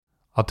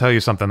I'll tell you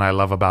something I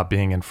love about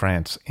being in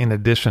France, in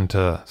addition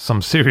to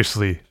some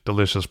seriously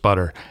delicious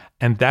butter,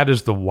 and that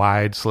is the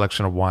wide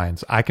selection of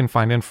wines I can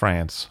find in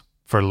France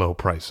for low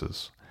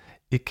prices.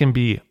 It can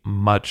be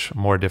much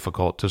more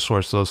difficult to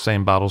source those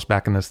same bottles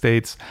back in the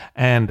States,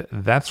 and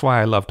that's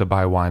why I love to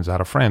buy wines out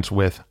of France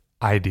with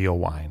Ideal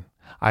Wine.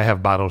 I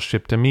have bottles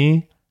shipped to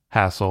me,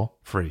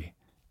 hassle-free.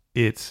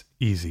 It's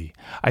easy.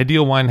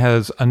 Ideal Wine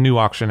has a new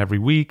auction every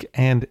week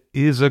and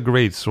is a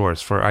great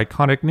source for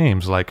iconic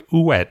names like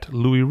Ouet,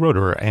 Louis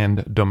Roeder,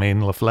 and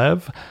Domaine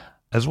Leflevre,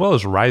 as well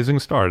as rising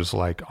stars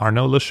like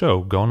Arnaud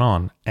Lachaud,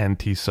 Gonon, and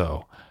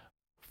Tissot.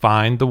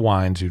 Find the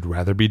wines you'd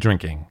rather be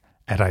drinking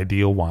at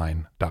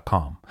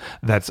idealwine.com.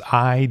 That's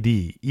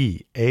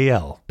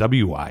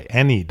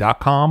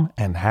IDEALWINE.com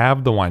and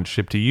have the wine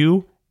shipped to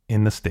you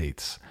in the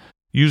States.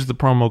 Use the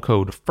promo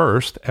code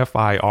FIRST,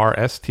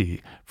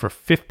 F-I-R-S-T, for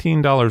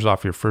 $15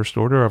 off your first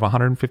order of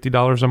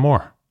 $150 or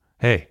more.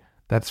 Hey,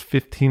 that's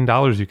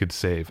 $15 you could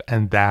save,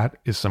 and that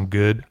is some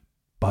good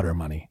butter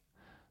money.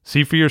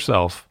 See for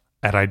yourself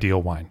at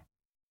Ideal Wine.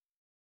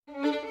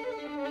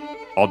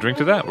 I'll drink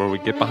to that, where we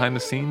get behind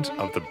the scenes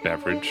of the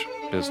beverage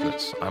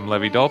business. I'm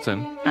Levi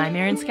Dalton. I'm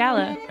Erin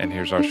Scala. And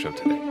here's our show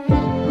today.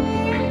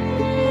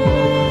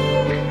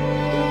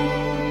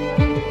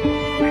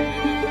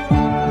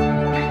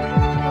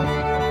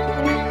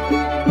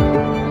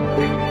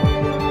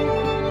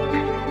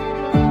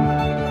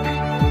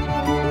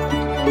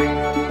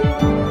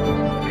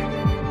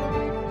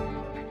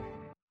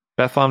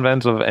 Beth von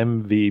Benz of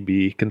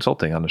MVB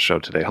Consulting on the show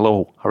today.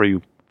 Hello, how are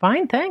you?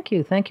 Fine, thank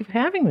you. Thank you for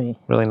having me.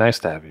 Really nice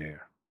to have you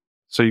here.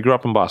 So you grew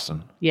up in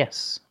Boston?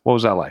 Yes. What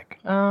was that like?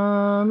 It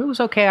was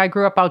okay. I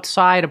grew up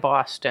outside of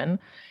Boston,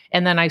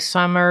 and then I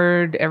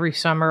summered every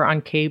summer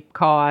on Cape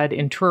Cod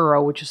in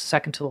Truro, which is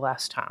second to the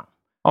last town.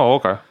 Oh,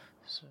 okay.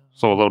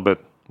 So a little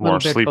bit more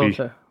sleepy.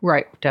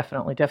 Right,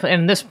 definitely.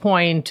 And at this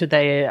point,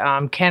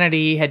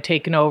 Kennedy had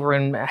taken over,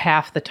 and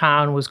half the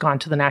town was gone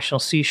to the National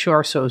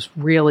Seashore, so it was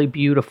really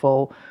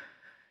beautiful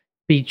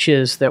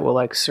beaches that were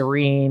like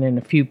serene and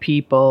a few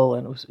people,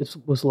 and it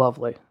was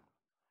lovely.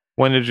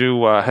 When did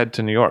you head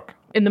to New York?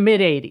 In the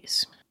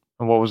mid-'80s.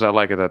 And what was that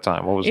like at that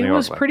time? What was New York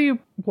like? It was pretty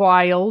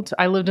wild.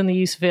 I lived in the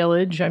East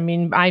Village. I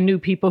mean, I knew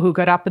people who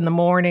got up in the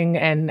morning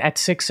and at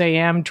 6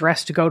 a.m.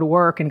 dressed to go to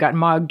work and got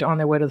mugged on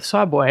their way to the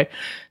subway.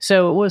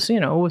 So it was,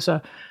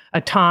 a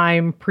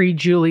time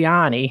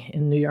pre-Giuliani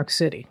in New York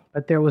City.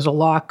 But there was a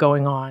lot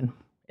going on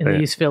in the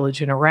East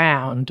Village and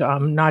around.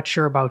 I'm not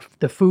sure about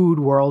the food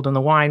world and the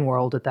wine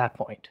world at that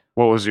point.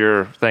 What was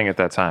your thing at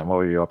that time? What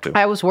were you up to?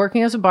 I was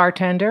working as a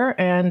bartender,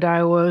 and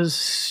I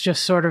was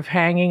just sort of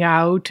hanging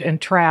out and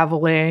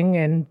traveling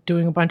and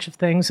doing a bunch of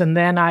things. And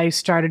then I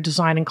started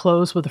designing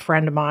clothes with a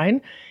friend of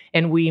mine,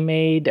 and we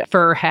made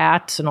fur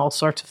hats and all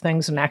sorts of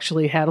things, and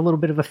actually had a little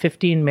bit of a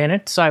 15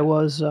 minutes. I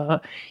was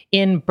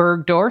in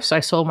Bergdorf's.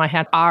 I sold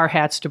our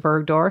hats to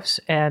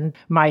Bergdorf's, and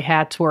my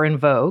hats were in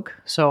vogue.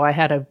 So I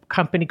had a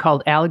company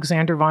called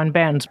Alexander von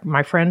Benz.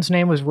 My friend's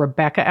name was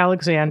Rebecca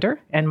Alexander,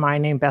 and my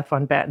name Beth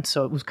von Benz.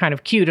 So it was kind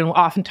of cute. And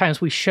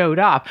oftentimes we showed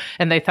up,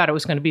 and they thought it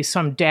was going to be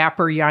some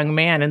dapper young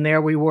man, and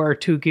there we were,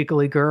 two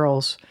giggly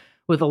girls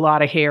with a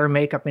lot of hair,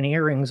 makeup, and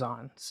earrings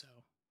on. So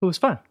it was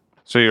fun.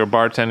 So you're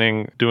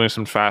bartending, doing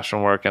some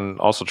fashion work, and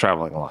also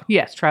traveling a lot.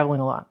 Yes,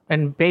 traveling a lot.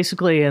 And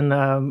basically in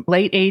the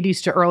late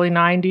 80s to early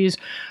 90s,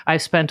 I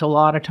spent a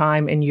lot of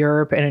time in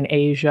Europe and in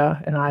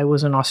Asia. And I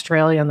was in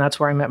Australia, and that's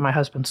where I met my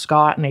husband,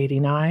 Scott, in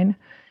 89.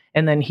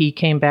 And then he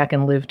came back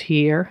and lived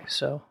here,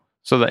 So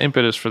the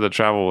impetus for the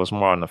travel was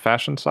more on the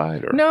fashion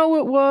side? Or? No,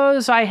 it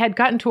was. I had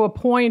gotten to a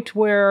point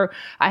where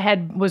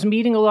was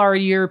meeting a lot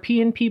of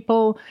European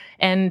people,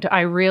 and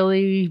I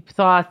really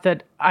thought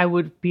that I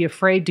would be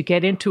afraid to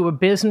get into a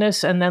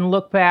business and then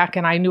look back.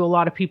 And I knew a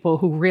lot of people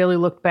who really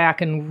looked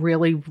back and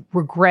really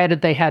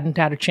regretted they hadn't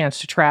had a chance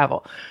to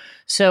travel.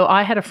 So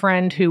I had a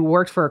friend who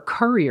worked for a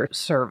courier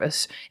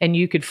service, and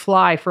you could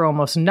fly for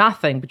almost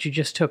nothing, but you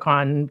just took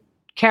on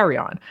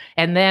carry-on.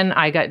 And then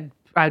I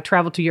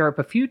traveled to Europe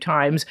a few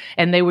times,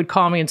 and they would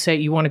call me and say,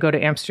 you want to go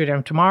to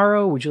Amsterdam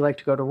tomorrow? Would you like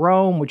to go to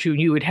Rome?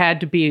 You would had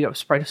to be a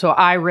spread. So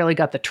I really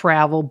got the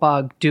travel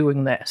bug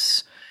doing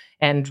this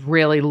and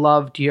really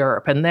loved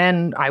Europe. And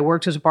then I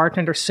worked as a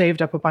bartender,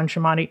 saved up a bunch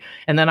of money.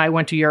 And then I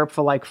went to Europe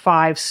for like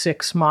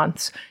 5-6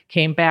 months,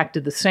 came back,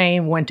 did the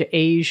same, went to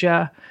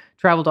Asia,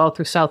 traveled all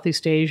through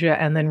Southeast Asia,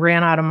 and then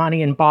ran out of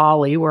money in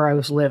Bali, where I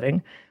was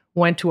living,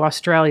 went to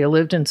Australia,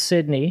 lived in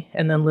Sydney,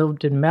 and then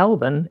lived in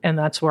Melbourne. And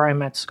that's where I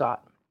met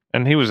Scott.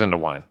 And he was into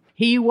wine.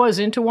 He was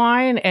into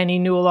wine, and he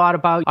knew a lot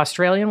about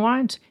Australian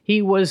wines.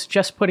 He was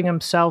just putting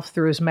himself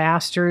through his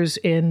master's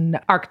in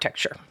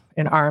architecture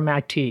in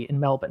RMIT in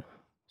Melbourne.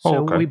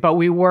 So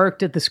we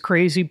worked at this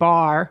crazy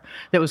bar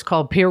that was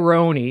called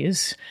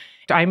Pieroni's.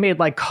 I made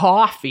like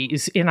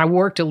coffees and I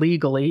worked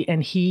illegally,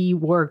 and he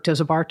worked as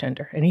a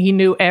bartender and he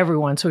knew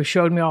everyone. So he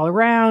showed me all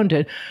around,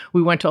 and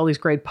we went to all these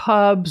great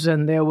pubs,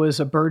 and there was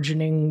a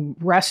burgeoning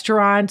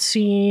restaurant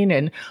scene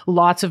and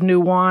lots of new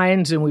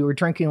wines. And we were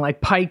drinking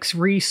like Pike's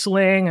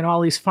Riesling and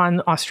all these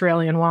fun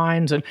Australian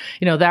wines. And,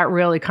 that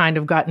really kind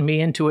of gotten me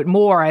into it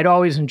more. I'd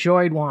always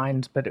enjoyed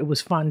wines, but it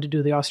was fun to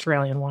do the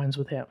Australian wines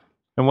with him.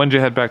 And when did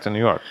you head back to New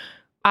York?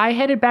 I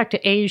headed back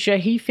to Asia.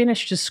 He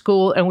finished his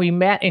school, and we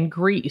met in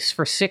Greece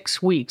for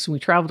 6 weeks. We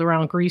traveled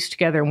around Greece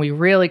together, and we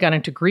really got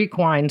into Greek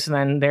wines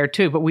then there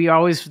too. But we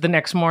always, the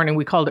next morning,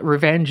 we called it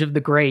Revenge of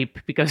the Grape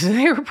because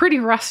they were pretty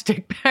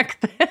rustic back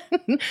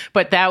then.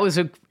 But that was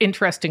an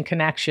interesting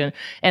connection.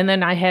 And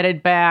then I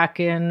headed back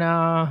in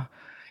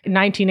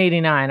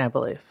 1989, I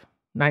believe,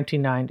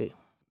 1990.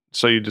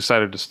 So you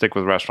decided to stick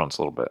with restaurants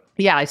a little bit.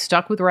 Yeah, I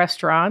stuck with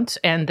restaurants,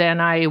 and then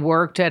I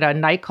worked at a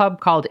nightclub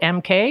called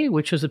MK,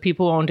 which was the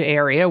people-owned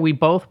area. We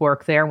both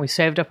worked there, and we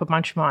saved up a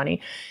bunch of money,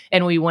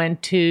 and we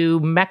went to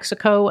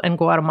Mexico and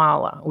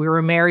Guatemala. We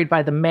were married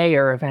by the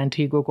mayor of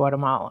Antigua,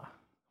 Guatemala.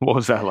 What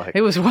was that like?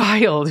 It was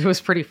wild. It was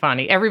pretty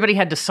funny. Everybody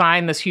had to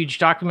sign this huge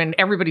document.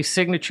 Everybody's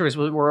signatures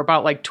were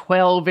about like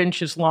 12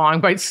 inches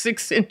long by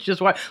 6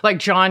 inches wide, like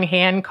John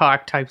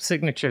Hancock type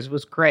signatures. It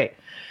was great.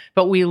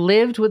 But we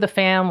lived with a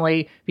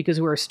family because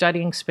we were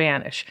studying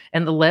Spanish.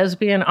 And the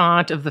lesbian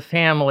aunt of the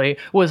family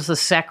was the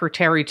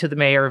secretary to the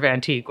mayor of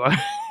Antigua.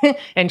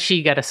 And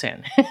she got us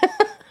in.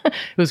 It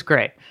was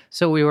great.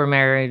 So we were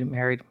married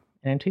in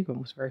Antigua.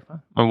 It was very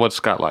fun. And what's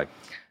Scott like?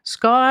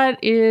 Scott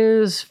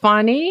is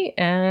funny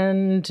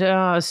and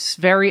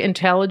very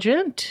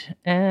intelligent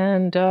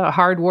and a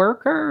hard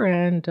worker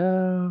and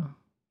a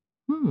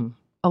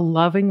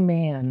loving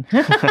man.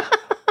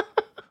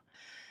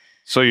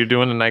 So you're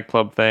doing the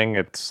nightclub thing.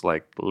 It's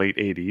like late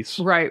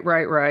 80s. Right.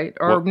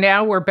 Or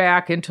now we're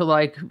back into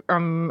like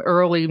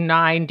early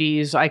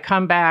 90s. I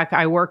come back.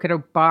 I work at a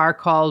bar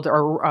called,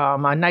 or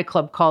a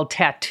nightclub called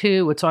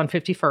Tattoo. It's on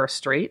 51st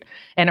Street.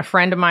 And a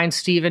friend of mine,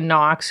 Stephen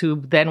Knox,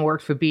 who then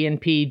worked for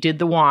B&P, did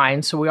the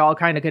wines. So we all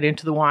kind of got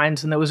into the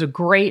wines. And there was a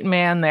great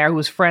man there who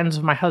was friends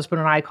of my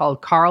husband and I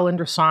called Carl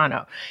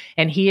Indrasano.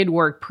 And he had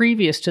worked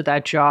previous to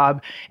that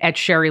job at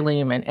Sherry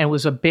Lehman and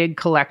was a big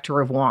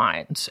collector of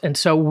wines. And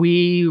so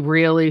we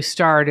really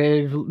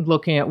started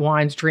looking at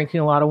wines, drinking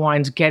a lot of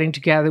wines, getting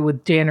together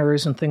with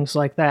dinners and things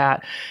like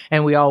that.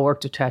 And we all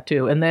worked at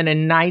Tattoo. And then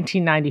in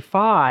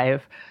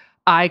 1995,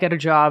 I got a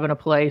job in a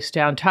place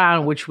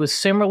downtown, which was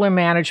similar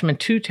management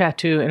to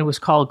Tattoo, and it was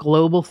called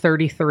Global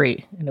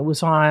 33. And it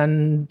was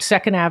on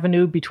 2nd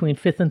Avenue between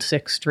 5th and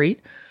 6th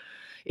Street.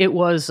 It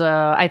was,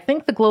 I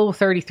think the Global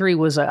 33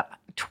 was a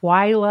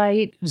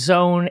Twilight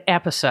Zone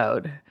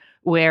episode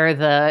where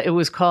it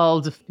was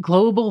called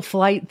Global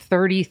Flight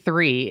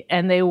 33,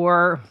 and they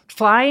were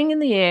flying in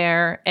the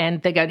air,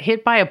 and they got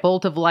hit by a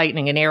bolt of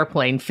lightning, an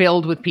airplane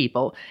filled with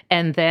people,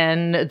 and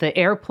then the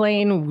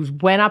airplane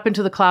went up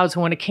into the clouds,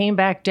 and when it came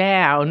back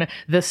down,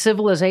 the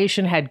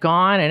civilization had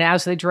gone, and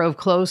as they drove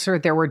closer,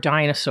 there were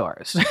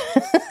dinosaurs.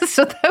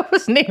 So that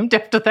was named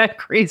after that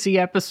crazy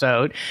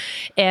episode.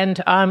 And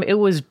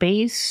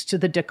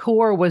the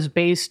decor was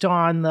based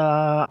on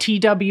the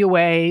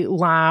TWA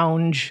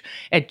lounge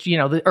at,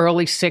 the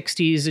early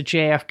 60s at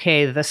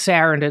JFK, the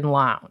Sarandon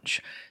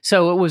Lounge.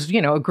 So it was, a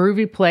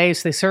groovy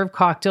place. They served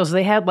cocktails.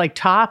 They had like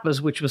tapas,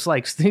 which was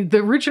like the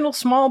original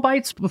small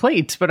bites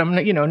plates, but I'm,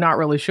 not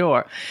really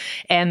sure.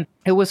 And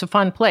it was a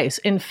fun place.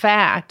 In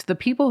fact, the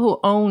people who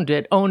owned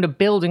it owned a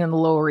building on the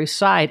Lower East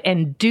Side,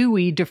 and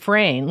Dewey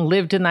Dufresne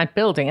lived in that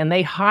building. And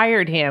they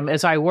hired him,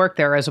 as I worked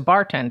there as a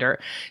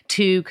bartender,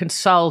 to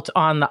consult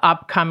on the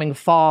upcoming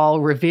fall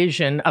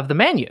revision of the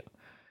menu.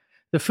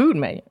 The food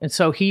menu. And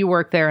so he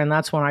worked there, and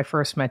that's when I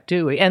first met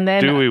Dewey. And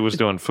then Dewey was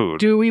doing food.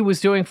 Dewey was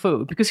doing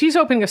food because he's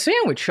opening a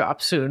sandwich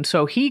shop soon.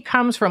 So he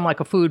comes from like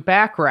a food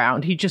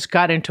background. He just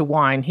got into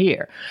wine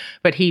here,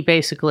 but he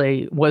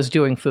basically was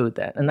doing food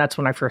then. And that's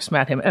when I first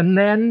met him. And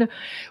then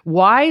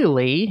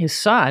Wiley, his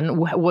son,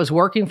 was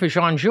working for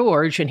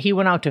Jean-Georges, and he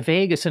went out to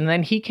Vegas, and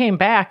then he came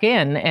back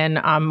in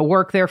and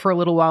worked there for a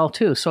little while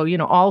too. So,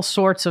 all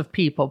sorts of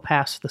people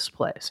passed this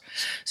place.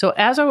 So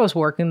as I was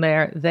working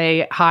there,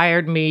 they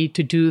hired me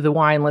to do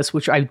the wine list,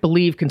 which I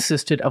believe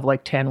consisted of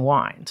like 10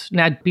 wines.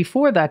 Now,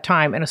 before that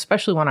time, and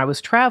especially when I was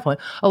traveling,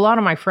 a lot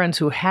of my friends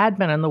who had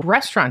been in the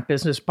restaurant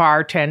business,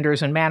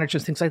 bartenders and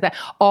managers, things like that,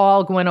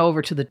 all went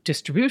over to the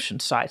distribution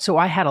side. So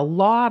I had a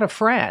lot of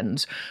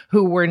friends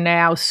who were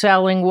now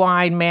selling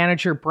wine,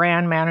 manager,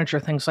 brand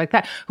manager, things like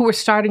that, who were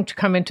starting to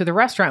come into the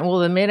restaurant. Well,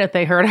 the minute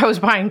they heard I was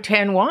buying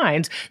 10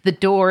 wines, the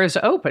doors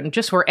opened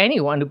just for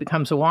anyone who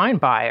becomes a wine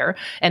buyer.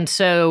 And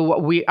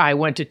so I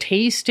went to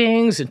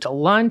tastings and to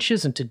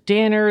lunches and to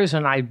dinners years,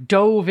 and I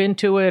dove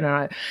into it,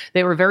 and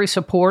they were very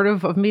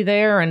supportive of me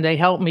there, and they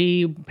helped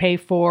me pay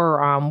for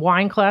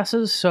wine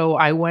classes. So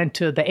I went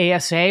to the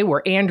ASA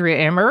where Andrea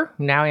Emmer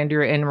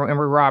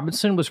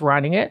Robinson was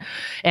running it,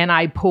 and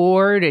I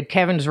poured at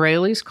Kevin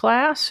Zraly's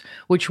class,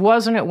 which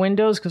wasn't at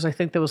Windows because I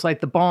think there was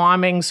like the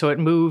bombing, so it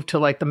moved to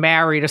like the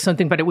Marriott or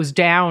something, but it was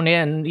down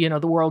in,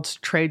 the World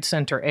Trade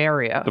Center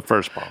area. The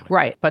first bombing.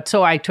 Right. But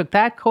so I took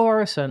that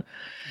course, and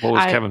what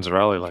was Kevin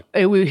Zraly like?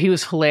 He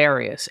was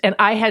hilarious. And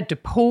I had to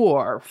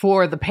pour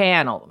for the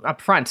panel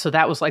up front. So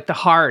that was like the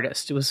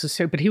hardest.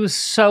 But he was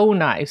so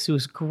nice. He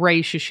was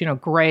gracious,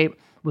 great. It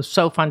was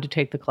so fun to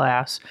take the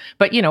class.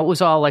 But, it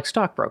was all like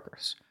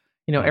stockbrokers.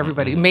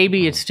 Everybody,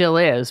 maybe it still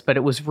is, but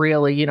it was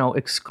really,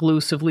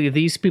 exclusively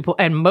these people.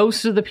 And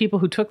most of the people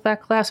who took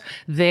that class,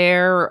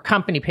 their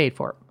company paid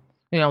for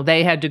it.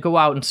 They had to go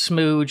out and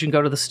smooge and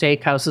go to the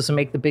steakhouses and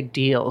make the big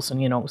deals.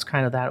 And, it was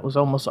kind of that. It was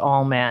almost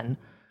all men.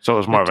 So it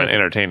was more of an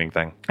entertaining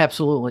thing.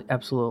 Absolutely,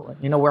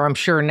 absolutely. Where I'm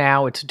sure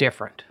now it's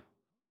different.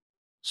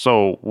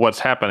 So what's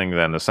happening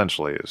then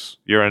essentially is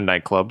you're in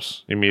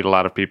nightclubs. You meet a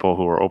lot of people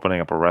who are opening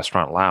up a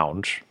restaurant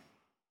lounge.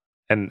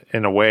 And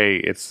in a way,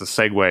 it's the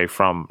segue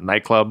from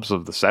nightclubs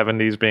of the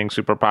 70s being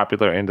super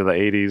popular into the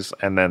 80s,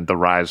 and then the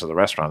rise of the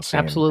restaurant scene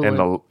Absolutely.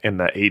 in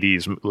the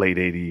 80s, late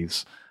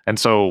 80s. And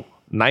so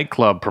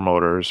nightclub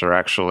promoters are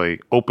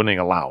actually opening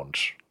a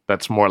lounge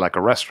that's more like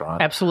a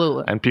restaurant.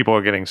 Absolutely. And people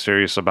are getting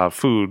serious about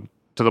food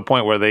to the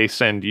point where they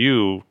send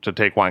you to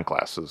take wine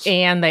classes.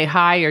 And they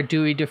hire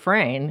Dewey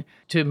Dufresne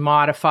to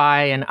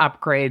modify and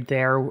upgrade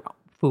their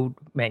food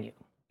menu.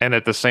 And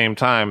at the same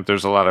time,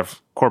 there's a lot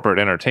of corporate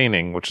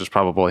entertaining, which is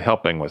probably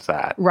helping with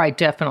that. Right,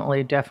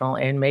 definitely.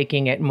 And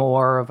making it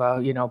more of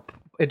a,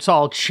 it's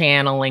all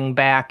channeling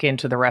back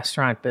into the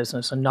restaurant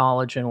business and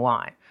knowledge and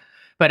wine.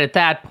 But at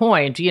that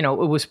point, it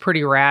was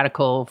pretty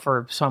radical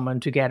for someone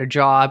to get a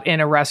job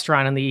in a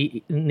restaurant in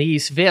the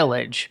East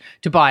Village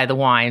to buy the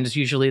wines.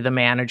 Usually the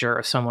manager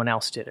or someone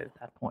else did it at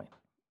that point.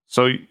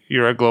 So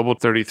you're at Global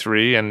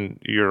 33 and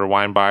you're a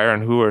wine buyer.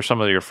 And who are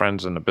some of your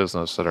friends in the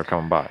business that are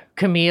coming by?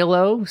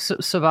 Camilo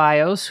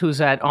Ceballos,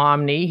 who's at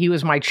Omni. He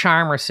was my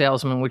Charmer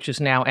salesman, which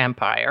is now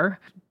Empire.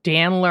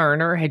 Dan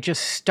Lerner had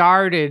just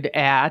started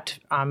at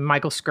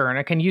Michael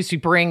Skurnick and used to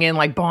bring in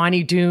like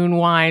Bonnie Doon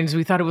wines.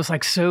 We thought it was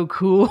like so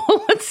cool.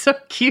 It's so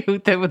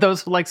cute that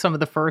those were like some of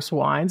the first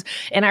wines.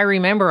 And I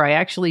remember I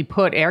actually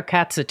put Air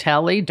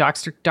Cazzatelli,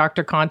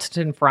 Dr.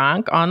 Constantin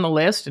Frank on the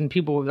list, and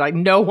people were like,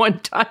 no one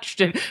touched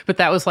it. But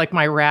that was like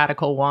my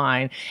radical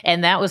wine.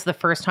 And that was the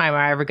first time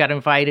I ever got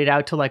invited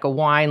out to like a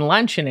wine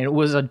luncheon. And it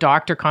was a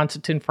Dr.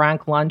 Constantin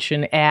Frank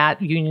luncheon at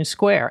Union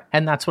Square.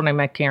 And that's when I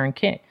met Karen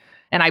King.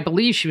 And I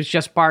believe she was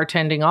just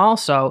bartending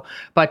also,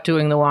 but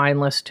doing the wine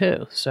list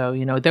too. So,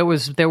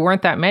 there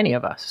weren't that many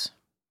of us.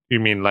 You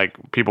mean like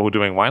people who are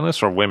doing wine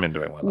lists or women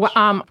doing wine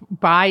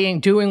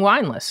lists? Doing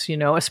wine lists,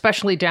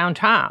 especially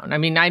downtown. I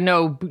mean, I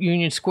know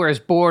Union Square is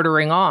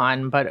bordering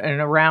on, but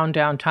around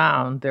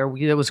downtown, there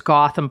was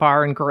Gotham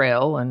Bar and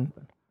Grill. And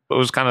it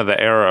was kind of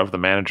the era of the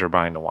manager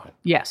buying the wine.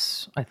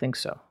 Yes, I think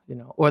so.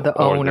 Or the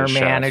owner,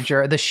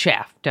 manager, the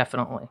chef,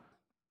 definitely.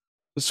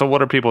 So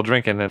what are people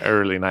drinking in the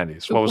early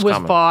 90s? What was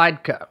common?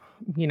 Vodka.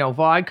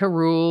 Vodka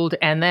ruled.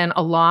 And then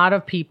a lot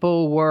of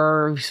people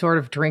were sort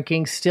of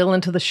drinking still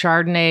into the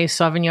Chardonnay,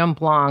 Sauvignon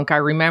Blanc. I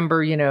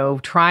remember,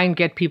 try and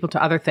get people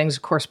to other things.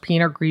 Of course,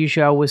 Pinot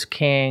Grigio was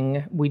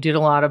king. We did a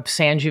lot of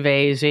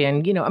Sangiovese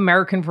and,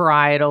 American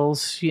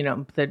varietals,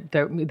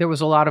 there was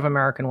a lot of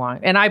American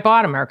wine. And I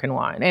bought American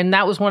wine. And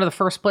that was one of the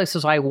first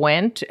places I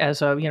went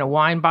as a,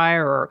 wine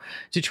buyer or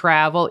to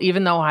travel.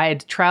 Even though I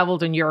had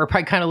traveled in Europe,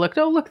 I kind of looked,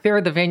 oh, look, there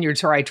are the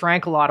vineyards, or I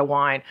drank a lot of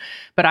wine.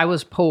 But I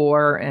was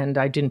poor and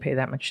I didn't pay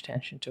that much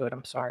attention to it,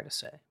 I'm sorry to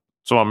say.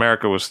 So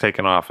America was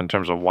taken off in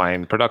terms of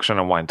wine production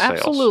and wine sales.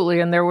 Absolutely,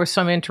 and there were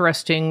some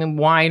interesting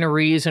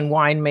wineries and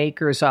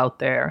winemakers out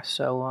there.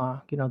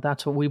 So,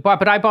 that's what we bought.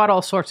 But I bought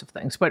all sorts of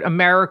things. But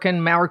American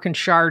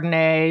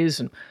Chardonnays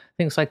and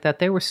things like that,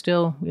 they were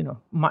still,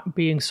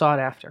 being sought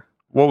after.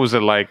 What was it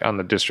like on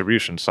the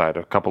distribution side?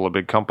 A couple of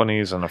big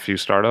companies and a few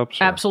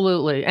startups? Or?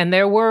 Absolutely. And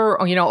there were,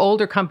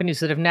 older companies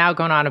that have now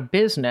gone out of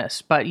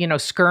business. But,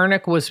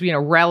 Skurnick was,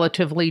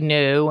 relatively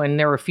new. And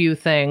there were a few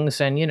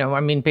things. And,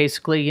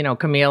 basically,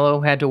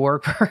 Camilo had to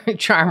work for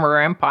Charmer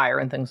Empire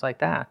and things like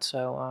that.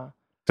 So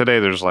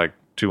today there's like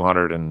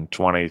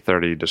 220,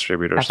 30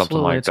 distributors, absolutely,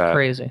 something like that. It's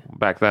crazy.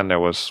 Back then there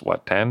was,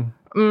 10?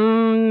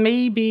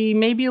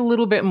 Maybe a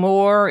little bit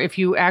more if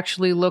you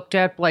actually looked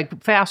at,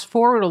 like, fast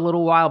forward a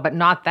little while, but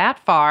not that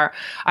far.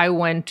 I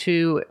went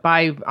to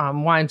buy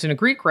wines in a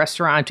Greek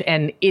restaurant,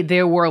 and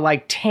there were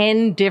like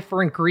 10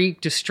 different Greek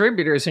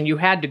distributors, and you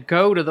had to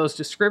go to those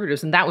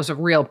distributors, and that was a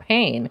real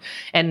pain.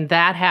 And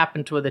that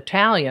happened with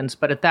Italians,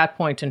 but at that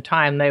point in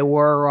time, they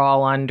were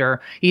all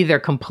under either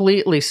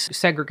completely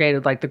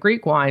segregated like the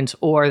Greek wines,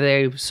 or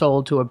they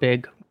sold to a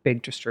big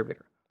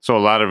distributor. So a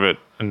lot of it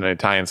on the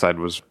Italian side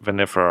was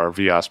Vinifera or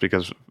Vias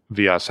because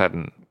Vias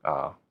hadn't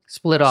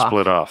split off.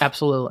 Split off.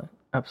 Absolutely.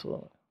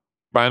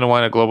 Buying a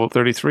wine at Global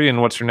 33,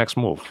 and what's your next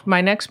move?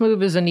 My next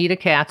move is Anita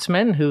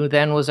Katzman, who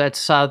then was at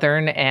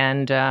Southern,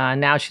 and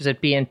now she's at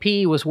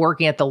B&P, was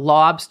working at the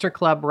Lobster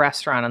Club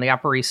restaurant on the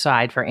Upper East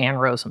Side for Ann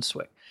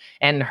Rosenzweig.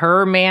 And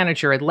her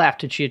manager had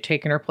left, and she had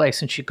taken her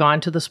place, and she'd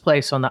gone to this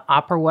place on the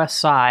Upper West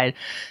Side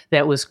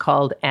that was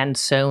called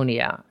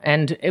Ansonia.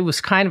 And it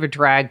was kind of a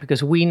drag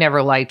because we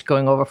never liked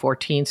going over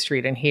 14th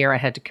Street, and here I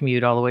had to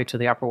commute all the way to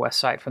the Upper West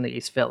Side from the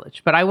East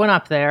Village. But I went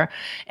up there,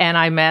 and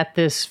I met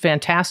this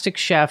fantastic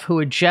chef who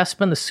had just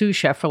been the sous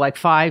chef for like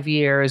 5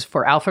 years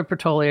for Alfred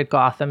Bertoli at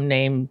Gotham,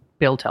 named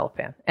Bill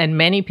Telepan. And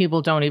many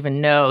people don't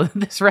even know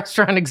this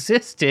restaurant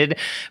existed.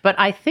 But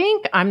I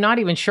think, I'm not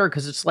even sure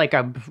because it's like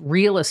a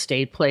real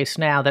estate place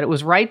now, that it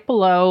was right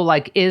below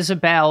like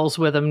Isabel's,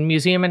 where the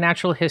Museum of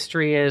Natural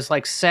History is,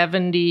 like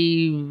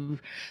 73rd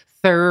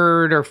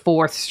or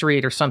 4th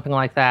Street or something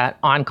like that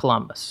on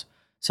Columbus.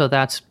 So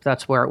that's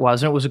where it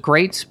was. And it was a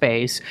great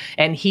space.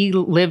 And he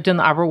lived in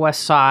the Upper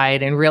West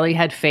Side and really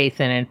had faith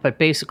in it. But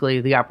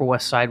basically, the Upper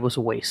West Side was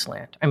a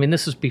wasteland. I mean,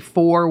 this was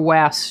before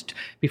West,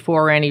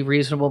 before any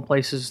reasonable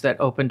places that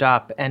opened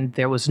up. And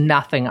there was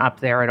nothing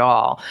up there at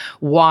all.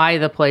 Why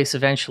the place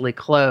eventually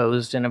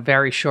closed in a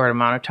very short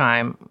amount of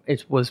time,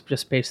 it was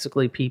just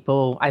basically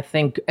people, I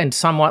think, and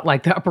somewhat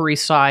like the Upper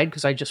East Side,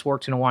 because I just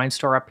worked in a wine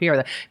store up here,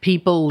 that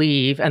people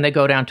leave and they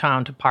go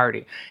downtown to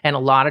party. And a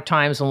lot of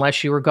times,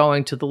 unless you were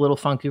going to the little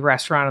funky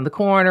restaurant on the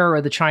corner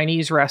or the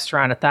Chinese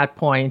restaurant at that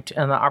point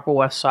in the Upper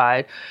West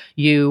Side,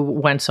 you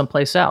went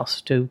someplace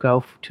else to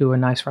go to a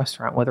nice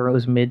restaurant, whether it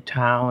was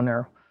Midtown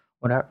or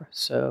whatever.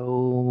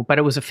 So, but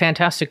it was a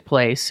fantastic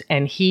place.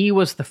 And he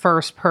was the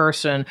first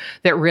person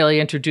that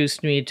really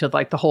introduced me to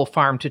like the whole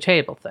farm to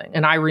table thing.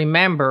 And I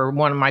remember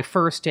one of my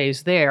first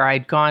days there,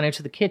 I'd gone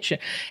into the kitchen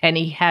and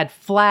he had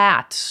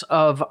flats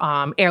of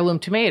heirloom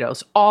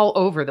tomatoes all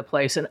over the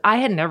place. And I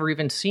had never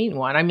even seen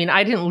one. I mean,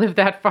 I didn't live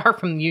that far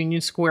from the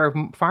Union Square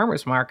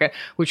Farmers Market,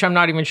 which I'm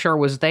not even sure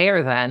was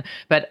there then.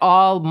 But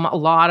a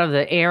lot of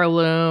the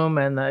heirloom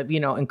and the,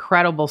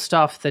 incredible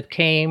stuff that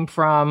came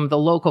from the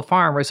local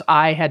farmers,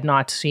 I had not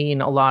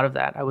seen a lot of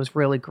that. I was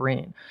really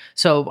green.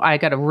 So I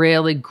got a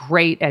really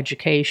great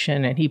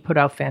education, and he put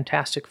out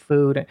fantastic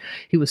food, and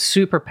he was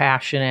super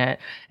passionate,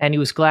 and he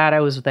was glad I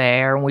was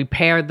there, and we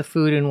paired the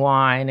food and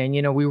wine,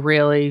 and, we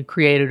really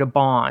created a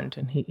bond,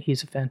 and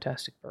he's a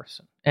fantastic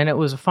person. And it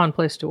was a fun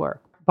place to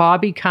work.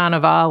 Bobby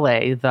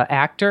Cannavale, the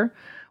actor,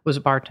 was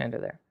a bartender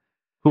there.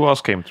 Who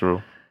else came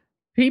through?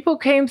 People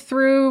came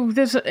through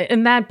this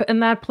in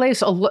that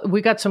place. We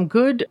got some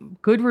good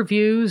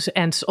reviews,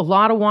 and a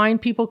lot of wine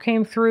people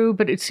came through.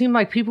 But it seemed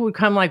like people would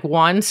come like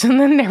once and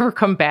then never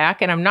come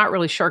back. And I'm not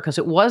really sure because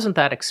it wasn't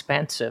that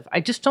expensive. I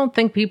just don't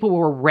think people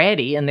were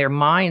ready in their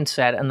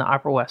mindset in the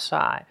Upper West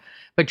Side.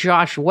 But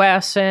Josh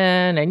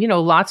Wesson and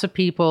lots of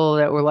people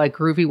that were like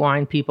groovy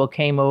wine people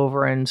came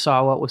over and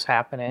saw what was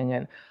happening,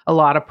 and a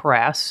lot of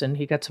press. And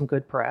he got some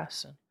good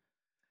press.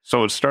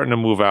 So it's starting to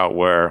move out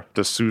where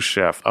the sous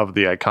chef of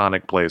the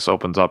iconic place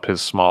opens up his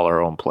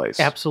smaller own place.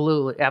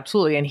 Absolutely,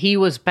 absolutely. And he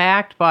was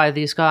backed by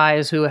these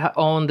guys who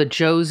owned the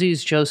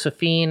Josie's,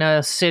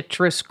 Josefina,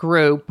 Citrus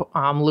Group,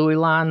 Louis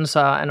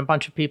Lanza, and a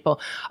bunch of people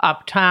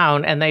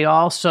uptown. And they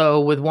also,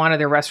 with one of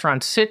their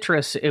restaurants,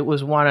 Citrus, it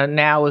was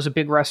now is a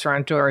big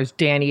restaurateur, is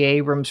Danny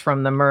Abrams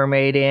from the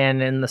Mermaid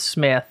Inn and the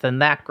Smith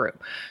and that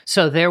group.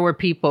 So there were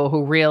people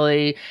who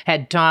really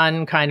had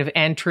done kind of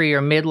entry or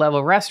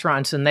mid-level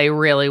restaurants, and they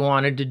really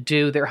wanted to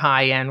do their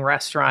high-end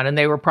restaurant, and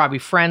they were probably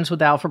friends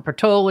with Alfred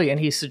Bertoli, and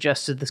he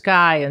suggested this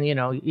guy, and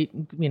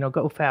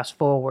go fast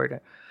forward.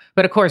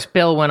 But of course,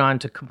 Bill went on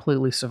to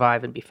completely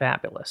survive and be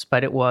fabulous.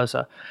 But it was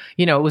a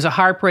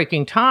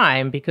heartbreaking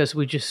time because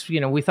we just,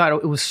 we thought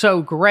it was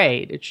so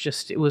great.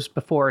 It was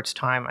before its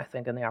time, I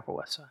think, in the Upper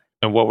West Side.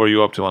 And what were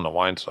you up to on the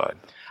wine side?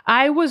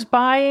 I was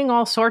buying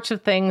all sorts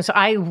of things.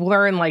 I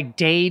learned like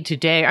day to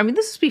day. I mean,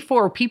 this is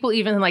before people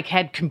even like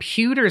had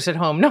computers at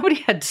home. Nobody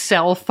had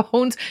cell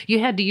phones. You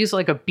had to use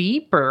like a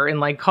beeper and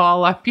like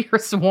call up your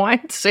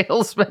wine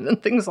salesman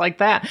and things like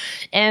that.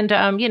 And,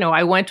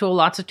 I went to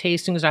lots of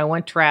tastings. I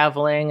went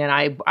traveling, and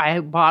I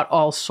bought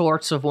all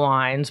sorts of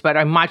wines, but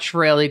I much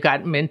really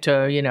got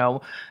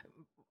into,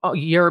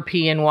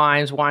 European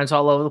wines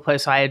all over the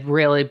place. I had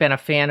really been a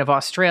fan of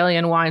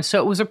Australian wines, so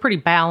it was a pretty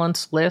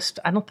balanced list.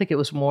 I don't think it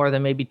was more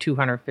than maybe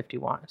 250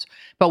 wines,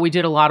 but we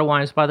did a lot of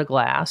wines by the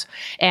glass.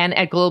 And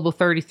at Global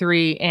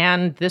 33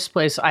 and this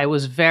place, I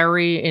was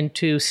very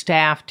into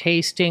staff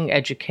tasting,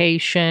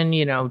 education,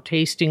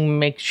 tasting,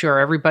 make sure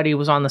everybody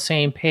was on the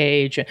same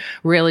page, and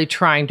really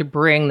trying to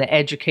bring the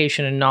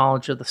education and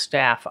knowledge of the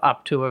staff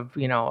up to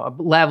a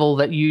level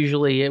that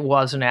usually it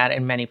wasn't at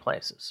in many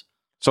places.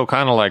 So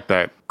kind of like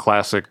that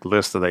classic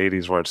list of the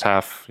 80s where it's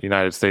half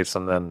United States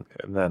and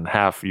then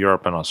half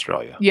Europe and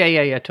Australia.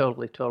 Yeah,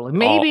 totally.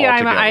 Maybe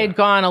I had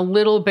gone a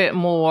little bit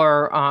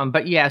more,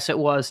 but yes, it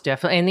was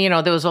definitely.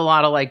 And, there was a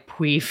lot of like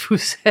Puy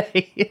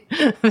Fusé,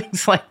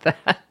 things like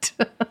that.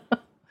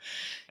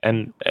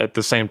 And at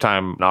the same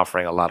time,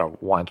 offering a lot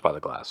of wines by the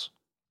glass.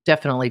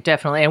 Definitely,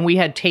 definitely. And we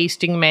had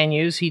tasting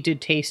menus. He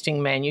did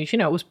tasting menus.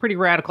 It was pretty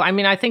radical. I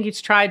mean, I think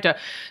he's tried to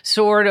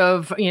sort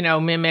of,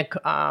 mimic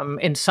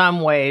in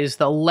some ways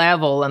the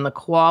level and the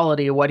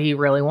quality of what he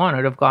really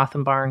wanted of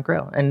Gotham Bar and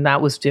Grill. And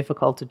that was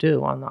difficult to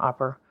do on the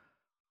Upper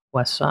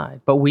West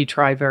Side. But we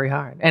tried very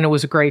hard. And it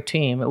was a great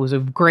team. It was a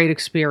great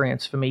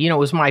experience for me. It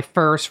was my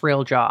first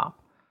real job.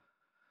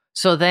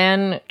 So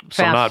then...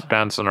 So not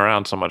bouncing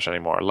around so much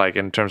anymore, like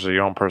in terms of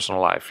your own personal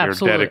life. You're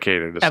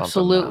dedicated to something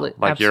Absolutely.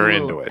 now. Like you're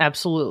into it.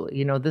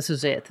 Absolutely. This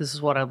is it. This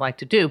is what I'd like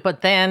to do.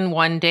 But then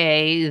one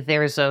day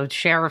there's a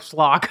sheriff's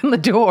lock on the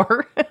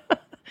door.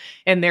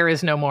 And there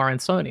is no more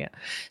Ansonia.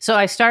 So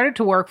I started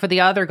to work for the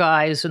other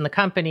guys in the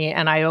company,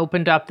 and I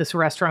opened up this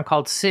restaurant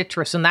called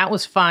Citrus. And that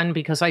was fun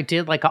because I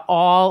did like an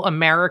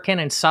all-American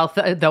and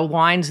the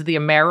wines of the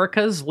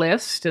Americas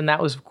list. And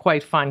that was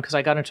quite fun because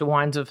I got into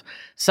wines of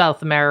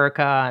South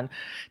America and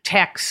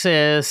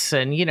Texas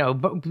and,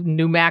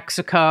 New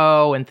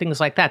Mexico and things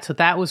like that. So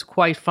that was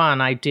quite fun.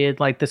 I did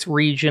like this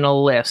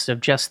regional list of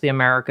just the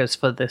Americas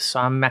for this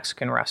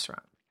Mexican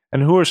restaurant.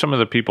 And who are some of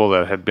the people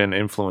that had been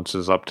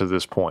influences up to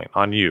this point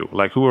on you?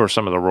 Like, who are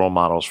some of the role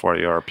models for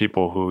you, or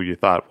people who you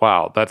thought,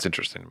 wow, that's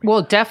interesting to me?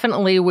 Well,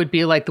 definitely would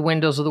be like the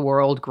Windows of the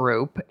World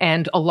group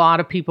and a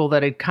lot of people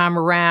that had come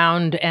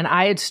around. And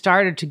I had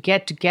started to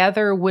get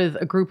together with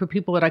a group of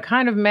people that I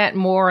kind of met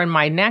more in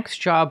my next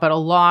job, but a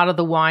lot of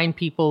the wine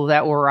people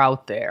that were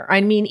out there.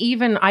 I mean,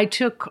 even I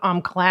took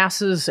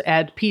classes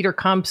at Peter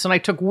Kump's, and I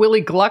took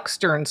Willie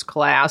Gluckstern's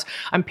class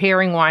on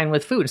pairing wine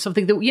with food,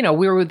 something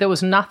that, there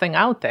was nothing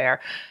out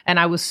there. And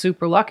I was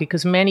super lucky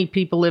because many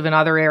people live in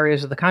other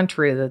areas of the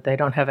country that they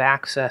don't have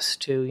access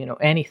to,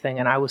 anything.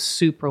 And I was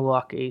super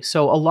lucky.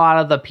 So a lot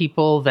of the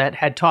people that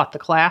had taught the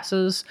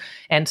classes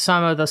and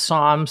some of the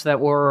somms that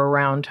were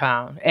around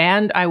town.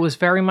 And I was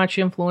very much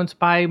influenced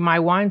by my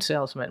wine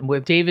salesman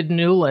with David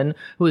Newland,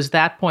 who was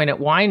that point at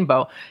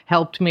Winebow,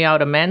 helped me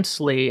out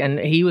immensely. And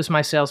he was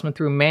my salesman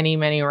through many,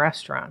 many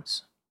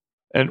restaurants.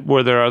 And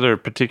were there other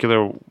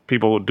particular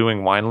people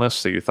doing wine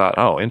lists that you thought,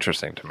 oh,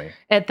 interesting to me?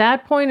 At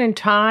that point in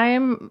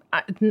time,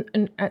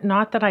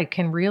 not that I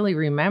can really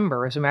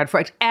remember, as a matter of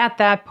fact, at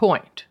that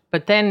point.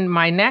 But then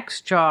my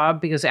next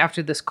job, because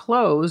after this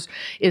closed,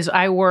 is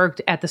I worked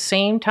at the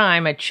same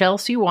time at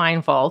Chelsea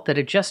Wine Vault that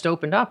had just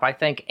opened up, I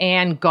think,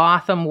 and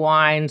Gotham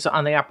Wines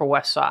on the Upper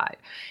West Side.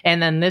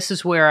 And then this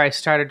is where I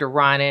started to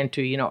run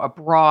into, a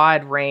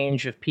broad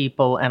range of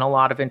people and a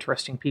lot of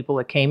interesting people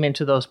that came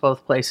into those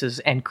both places.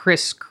 And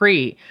Chris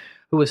Cree,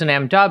 who was an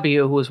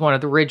MW, who was one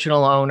of the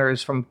original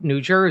owners from New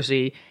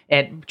Jersey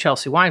at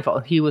Chelsea Wine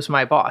Vault. He was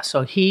my boss.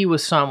 So he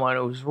was someone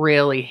who was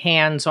really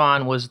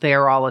hands-on, was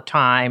there all the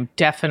time,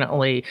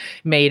 definitely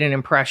made an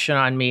impression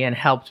on me and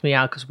helped me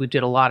out because we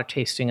did a lot of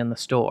tasting in the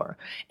store.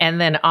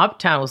 And then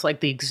Uptown was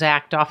like the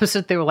exact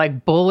opposite. They were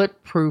like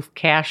bulletproof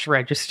cash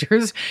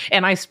registers.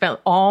 And I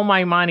spent all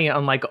my money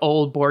on like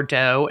old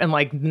Bordeaux and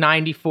like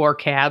 94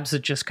 cabs that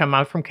just come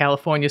out from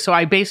California. So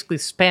I basically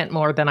spent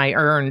more than I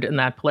earned in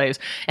that place.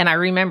 And I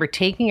remember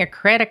taking a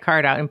credit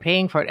card out and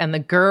paying for it. And the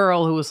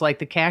girl who was like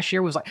the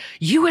cashier was like,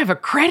 "You have a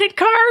credit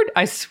card?"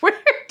 I swear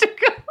to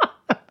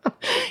God.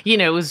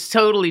 It was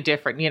totally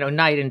different,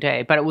 night and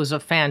day. But it was a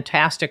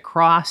fantastic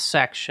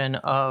cross-section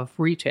of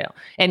retail.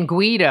 And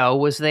Guido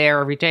was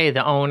there every day,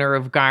 the owner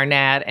of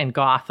Garnett and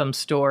Gotham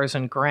stores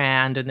and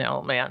Grand and the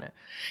old man.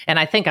 And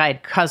I think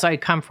because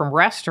I'd come from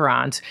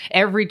restaurants,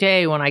 every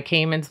day when I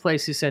came into the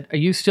place, he said, "Are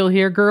you still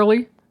here,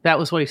 girlie?" That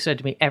was what he said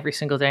to me every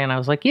single day. And I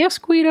was like, "Yes,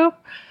 Guido."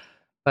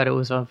 But it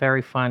was a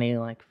very funny,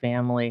 like,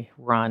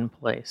 family-run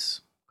place,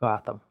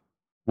 Gotham.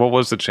 What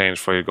was the change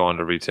for you going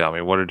to retail? I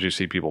mean, what did you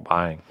see people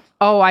buying?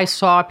 Oh, I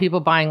saw people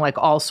buying like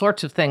all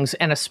sorts of things,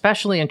 and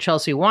especially in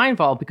Chelsea Wine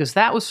Vault, because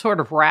that was sort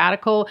of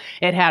radical.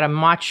 It had a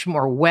much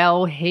more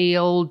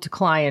well-hailed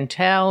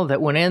clientele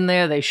that went in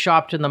there. They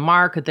shopped in the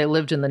market. They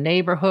lived in the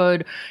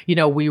neighborhood.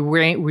 We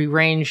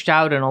ranged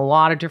out in a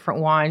lot of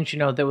different wines.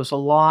 There was a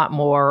lot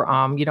more,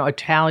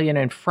 Italian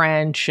and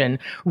French and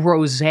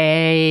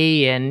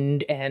rosé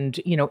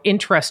and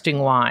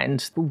interesting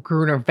wines,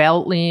 Gruner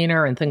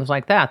Veltliner and things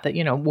like that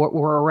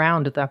were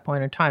around at that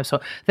point in time.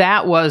 So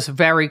that was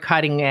very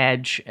cutting edge.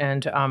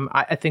 And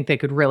I think they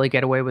could really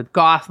get away with.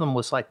 Gotham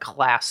was like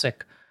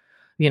classic.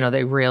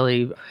 They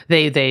really,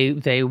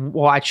 they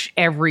watched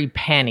every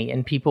penny,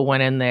 and people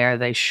went in there,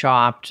 they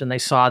shopped, and they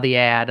saw the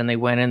ad, and they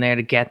went in there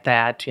to get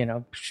that,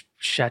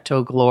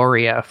 Chateau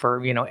Gloria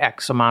for,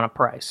 X amount of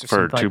price.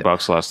 For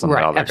 $2 less than the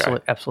other guy.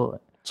 Absolutely.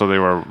 So they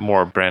were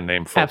more brand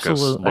name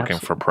focused, looking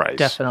for price.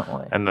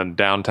 Definitely. And then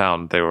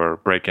downtown, they were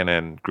breaking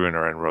in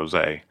Gruner and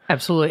Rosé.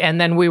 Absolutely. And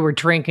then we were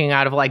drinking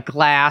out of like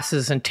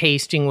glasses and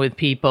tasting with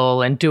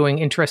people and doing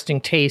interesting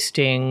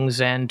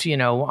tastings. And,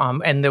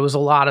 and there was a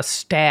lot of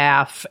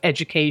staff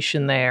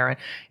education there.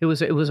 It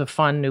was a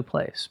fun new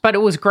place. But it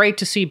was great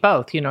to see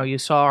both. You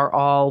saw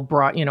all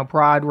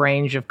broad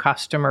range of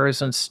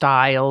customers and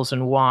styles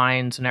and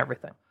wines and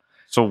everything.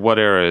 So what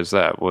era is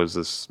that? Was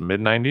this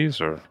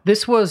mid-90s or?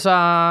 This was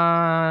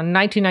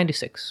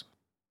 1996.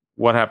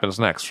 What happens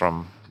next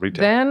from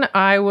retail. Then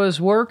I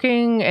was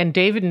working, and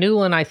David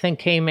Newland, I think,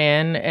 came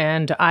in,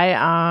 and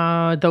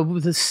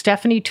the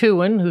Stephanie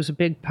Tuin, who's a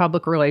big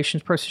public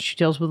relations person, she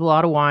deals with a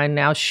lot of wine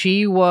now.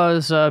 She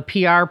was a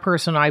PR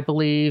person, I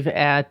believe,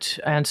 at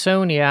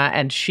Ansonia,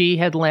 and she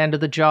had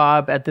landed the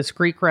job at this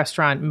Greek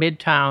restaurant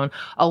Midtown,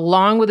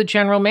 along with a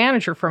general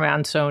manager from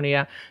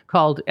Ansonia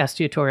called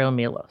Estiatorio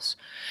Milos.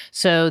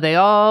 So they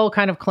all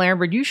kind of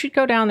clamored, you should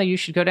go down there, you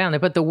should go down there.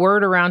 But the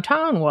word around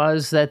town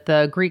was that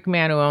the Greek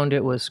man who owned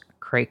it was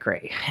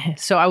cray-cray.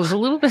 So I was a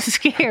little bit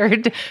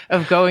scared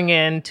of going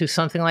into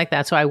something like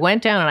that. So I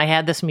went down and I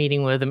had this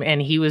meeting with him,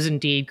 and he was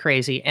indeed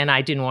crazy, and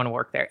I didn't want to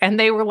work there. And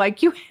they were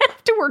like, you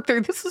have to work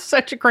there. This is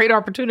such a great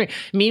opportunity.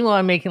 Meanwhile,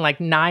 I'm making like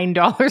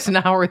 $9 an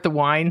hour at the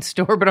wine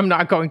store, but I'm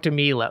not going to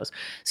Milos.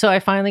 So I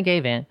finally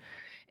gave in.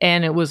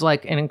 And it was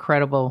like an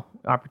incredible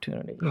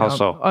opportunity. How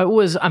so? It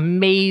was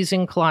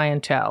amazing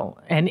clientele.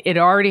 And it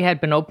already had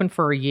been open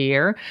for a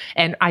year.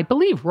 And I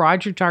believe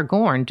Roger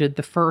Dargorn did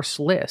the first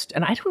list.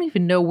 And I don't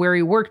even know where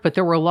he worked, but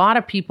there were a lot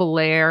of people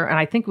there. And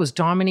I think it was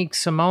Dominique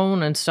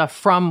Simone and stuff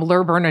from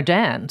Le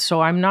Bernardin.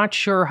 So I'm not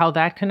sure how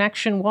that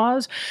connection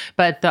was.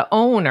 But the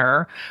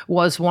owner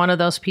was one of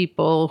those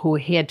people who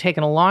he had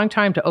taken a long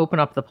time to open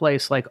up the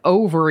place, like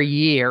over a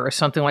year or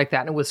something like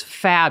that. And it was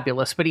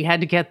fabulous. But he had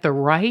to get the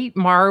right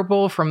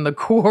marble from the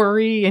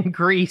quarry in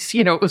Greece.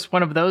 You know, it was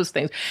one of those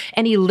things.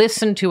 And he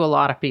listened to a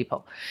lot of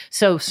people.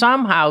 So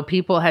somehow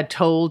people had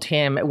told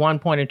him at one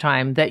point in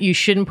time that you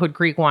shouldn't put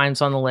Greek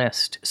wines on the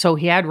list. So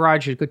he had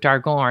Roger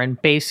Dargorn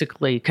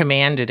basically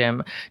commanded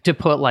him to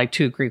put like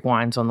 2 Greek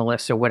wines on the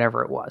list or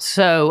whatever it was.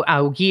 So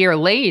a year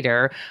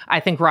later,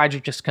 I think Roger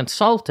just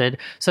consulted.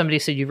 Somebody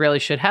said, you really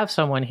should have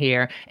someone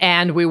here.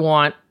 And we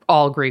want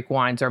all Greek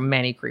wines or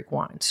many Greek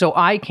wines. So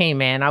I came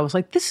in, I was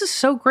like, this is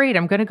so great.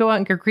 I'm going to go out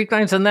and get Greek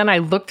wines. And then I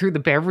looked through the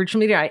beverage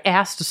media. I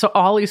asked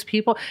all these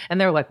people, and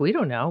they're like, we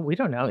don't know.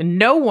 And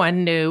no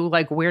one knew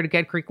like where to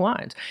get Greek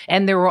wines.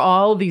 And there were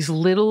all these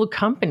little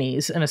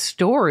companies in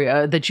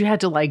Astoria that you had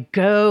to like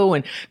go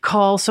and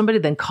call somebody,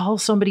 then call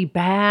somebody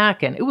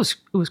back. And it was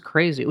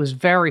crazy. It was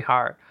very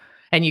hard.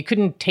 And you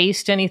couldn't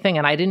taste anything.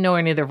 And I didn't know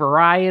any of the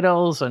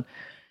varietals. And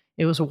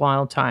it was a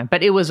wild time,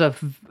 but it was an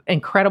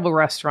incredible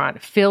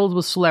restaurant filled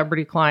with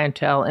celebrity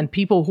clientele and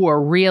people who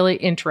are really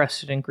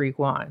interested in Greek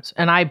wines.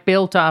 And I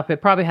built up,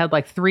 it probably had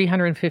like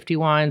 350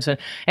 wines. And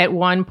at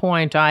one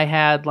point I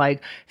had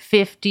like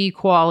 50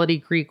 quality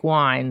Greek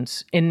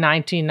wines in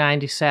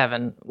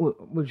 1997,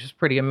 which is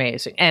pretty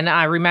amazing. And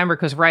I remember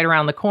because right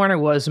around the corner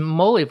was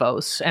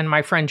Molivos, and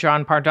my friend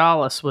John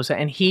Pardalis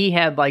and he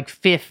had like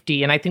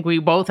 50. And I think we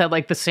both had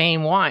like the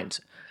same wines.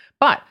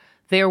 But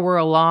there were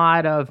a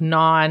lot of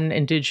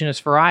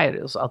non-indigenous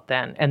varietals out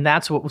then, and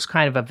that's what was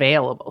kind of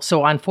available.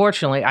 So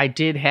unfortunately, I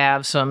did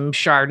have some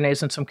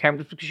Chardonnays and some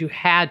Cabernets because you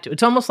had to.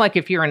 It's almost like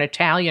if you're an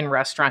Italian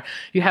restaurant,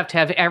 you have to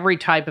have every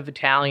type of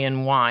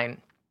Italian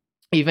wine,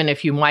 even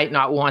if you might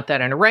not want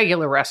that in a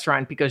regular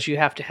restaurant, because you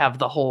have to have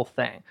the whole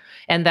thing.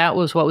 And that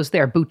was what was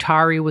there.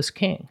 Butari was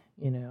king.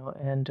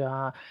 And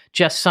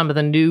just some of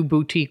the new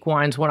boutique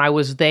wines. When I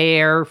was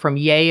there from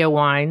Yaya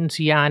Wines,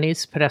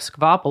 Yannis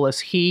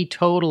Paraskovopoulos, he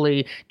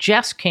totally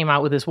just came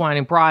out with his wine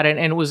and brought it,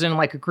 and it was in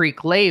like a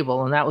Greek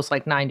label, and that was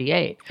like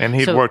 98. And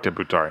he'd worked at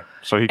Butari,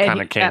 so he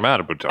kind of came out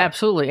of Butari.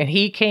 Absolutely. And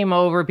he came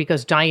over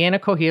because Diana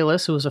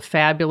Kohilis, who was a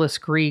fabulous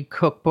Greek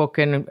cookbook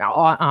and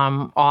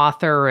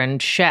author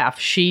and chef,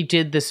 she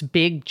did this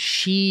big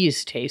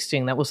cheese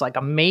tasting that was like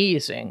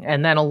amazing.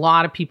 And then a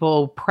lot of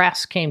people,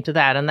 press came to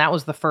that, and that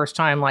was the first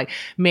time like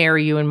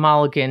Mary Ewan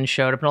Mulligan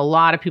showed up, and a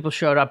lot of people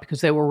showed up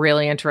because they were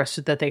really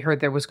interested that they heard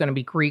there was going to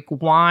be Greek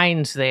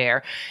wines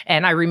there.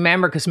 And I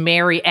remember because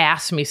Mary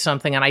asked me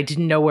something and I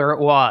didn't know where it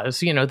was.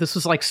 This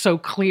was like so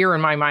clear in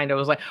my mind. I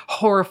was like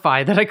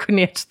horrified that I couldn't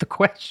answer the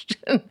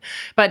question.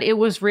 But it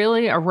was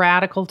really a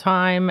radical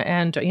time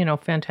and,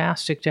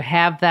 fantastic to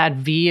have that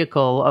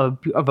vehicle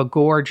of a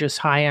gorgeous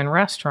high-end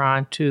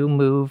restaurant to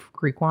move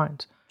Greek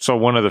wines. So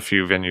one of the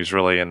few venues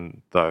really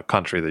in the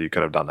country that you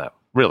could have done that,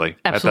 really,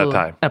 Absolutely. at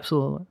that time.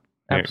 Absolutely.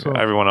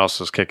 Everyone else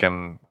is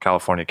kicking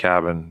California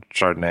Cab and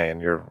Chardonnay, and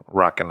you're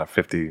rocking a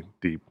 50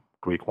 deep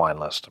Greek wine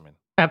list.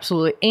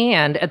 Absolutely.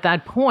 And at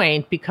that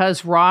point,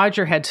 because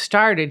Roger had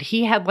started,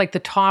 he had like the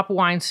top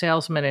wine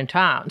salesman in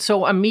town.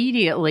 So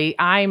immediately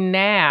I'm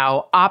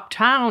now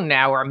uptown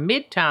now or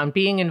midtown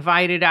being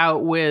invited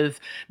out with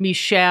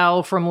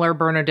Michelle from Le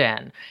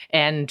Bernardin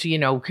and,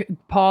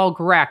 Paul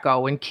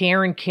Greco and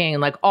Karen King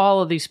and like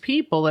all of these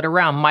people that are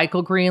around.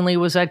 Michael Greenlee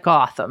was at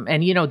Gotham.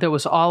 And, there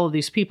was all of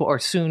these people, or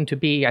soon to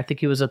be, I think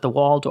he was at the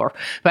Waldorf.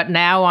 But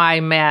now I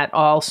met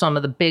some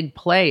of the big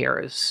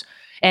players.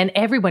 And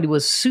everybody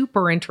was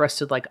super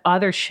interested, like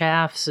other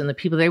chefs and the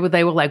people, they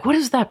were like, what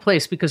is that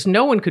place? Because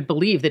no one could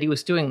believe that he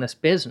was doing this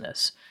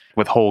business.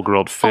 with whole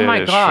grilled fish. Oh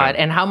my God.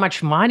 And how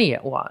much money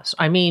it was.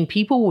 I mean,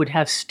 people would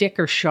have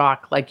sticker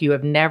shock like you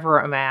have never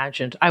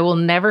imagined. I will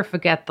never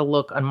forget the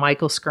look on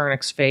Michael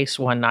Skurnick's face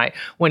one night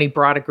when he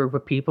brought a group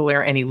of people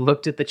there and he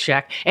looked at the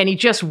check and he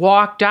just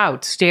walked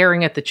out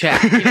staring at the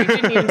check. He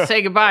didn't even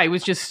say goodbye. He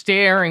was just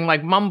staring,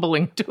 like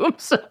mumbling to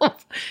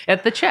himself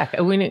at the check.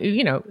 I mean,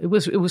 it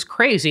was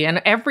crazy.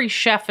 And every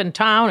chef in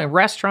town and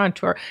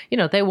restaurateur,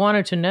 they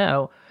wanted to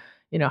know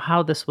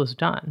how this was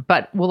done.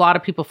 But a lot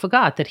of people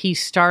forgot that he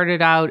started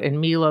out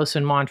in Milos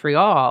in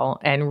Montreal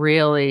and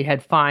really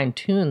had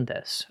fine-tuned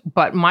this.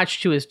 But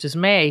much to his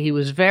dismay, he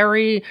was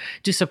very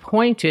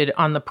disappointed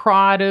on the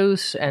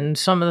produce and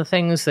some of the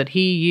things that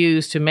he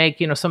used to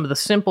make, some of the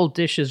simple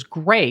dishes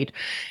great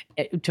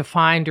to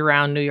find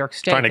around New York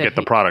State. Trying to get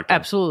the product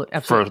absolutely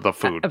for the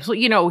food.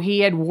 Absolutely.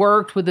 He had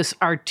worked with this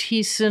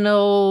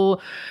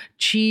artisanal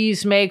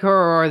cheese maker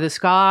or this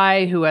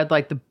guy who had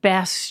like the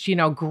best,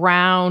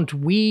 ground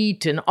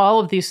wheat and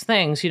all of these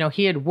things,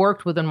 he had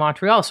worked with in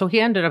Montreal. So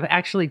he ended up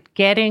actually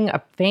getting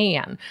a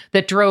van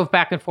that drove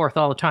back and forth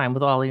all the time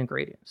with all the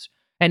ingredients.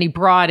 And he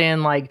brought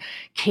in like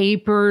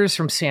capers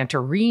from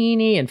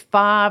Santorini and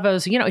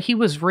favas. He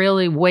was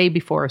really way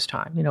before his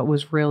time. It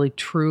was really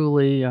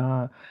truly,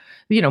 some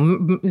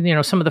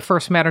of the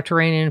first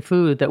Mediterranean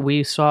food that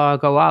we saw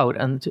go out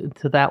and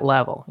to that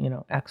level,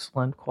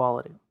 excellent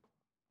quality.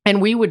 And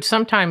we would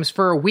sometimes,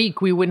 for a week,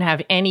 we wouldn't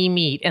have any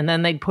meat. And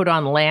then they'd put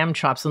on lamb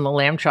chops and the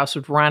lamb chops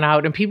would run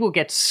out. And people would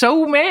get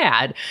so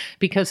mad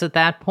because at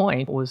that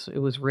point, it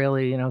was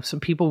really, some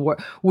people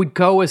would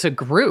go as a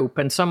group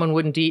and someone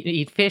wouldn't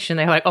eat fish. And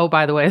they're like, oh,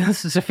 by the way,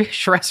 this is a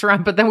fish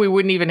restaurant. But then we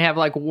wouldn't even have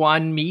like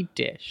one meat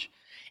dish.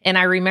 And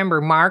I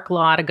remember Mark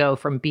Latigo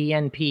from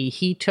BNP,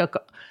 he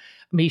took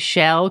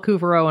Michelle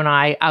Couvrot and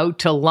I out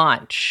to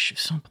lunch,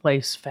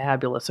 someplace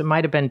fabulous. It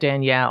might have been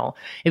Danielle,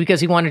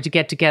 because he wanted to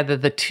get together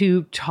the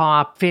two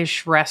top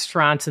fish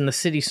restaurants in the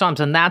city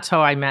slums. And that's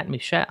how I met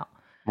Michelle.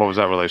 What was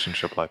that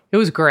relationship like? It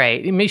was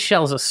great.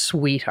 Michelle's a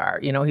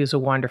sweetheart. He's a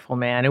wonderful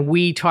man. And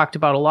we talked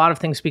about a lot of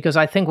things because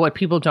I think what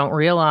people don't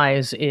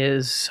realize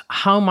is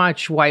how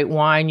much white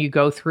wine you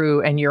go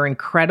through and your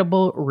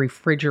incredible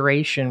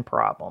refrigeration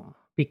problem.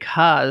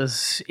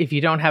 Because if you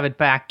don't have it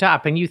backed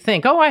up and you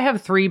think, oh, I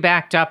have 3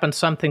 backed up and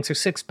some things are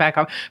 6 back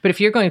up. But if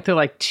you're going through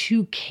like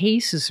 2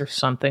 cases or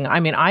something,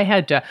 I mean, I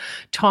had to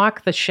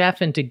talk the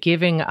chef into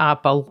giving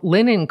up a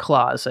linen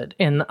closet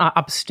in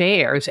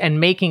upstairs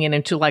and making it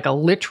into like a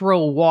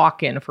literal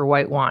walk-in for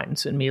white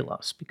wines in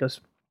Milos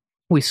because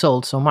we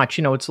sold so much.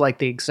 It's like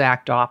the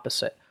exact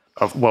opposite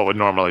of what would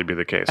normally be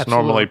the case.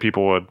 Absolutely. Normally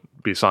people would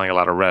be selling a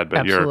lot of red, but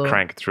Absolutely. You're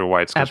cranking through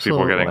whites because people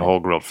were getting whole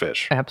grilled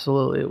fish.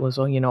 Absolutely. It was,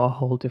 a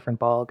whole different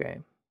ball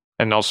game.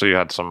 And also you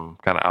had some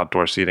kind of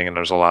outdoor seating and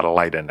there's a lot of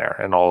light in there.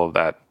 And all of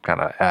that kind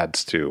of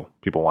adds to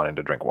people wanting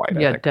to drink white.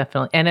 Yeah,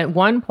 definitely. And at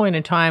one point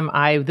in time,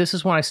 this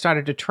is when I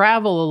started to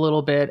travel a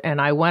little bit and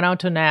I went out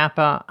to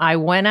Napa. I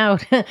went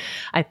out,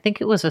 I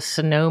think it was a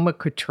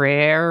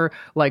Sonoma-Cutrer,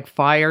 like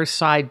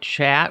fireside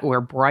chat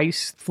where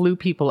Bryce flew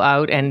people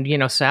out and,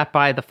 sat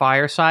by the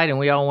fireside and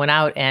we all went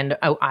out. And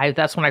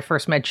that's when I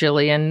first met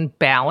Jillian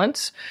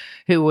Balance,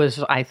 who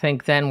was, I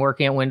think, then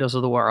working at Windows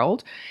of the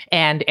World,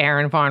 and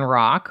Aaron Von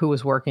Rock, who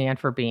was working at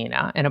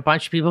Verbena, and a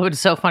bunch of people. It was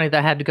so funny that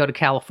I had to go to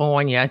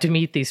California to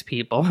meet these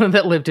people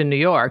that lived in New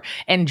York.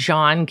 And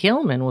John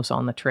Gilman was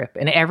on the trip,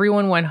 and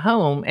everyone went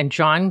home. And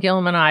John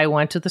Gilman and I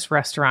went to this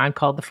restaurant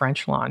called the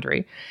French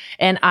Laundry,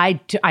 and I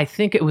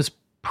think it was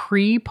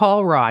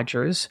pre-Paul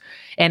Rogers,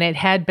 and it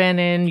had been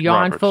in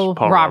Yountville.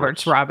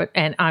 Robert,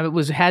 and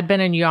had been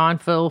in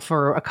Yountville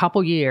for a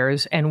couple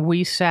years, and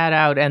we sat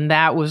out, and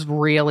that was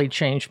really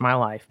changed my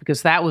life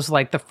because that was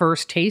like the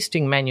first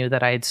tasting menu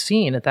that I had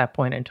seen at that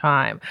point in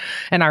time.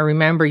 And I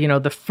remember,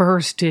 the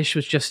first dish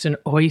was just an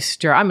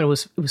oyster. I mean,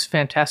 it was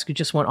fantastic. It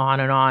just went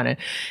on. And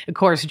of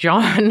course,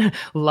 John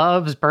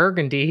loves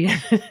Burgundy,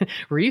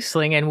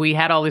 Riesling, and we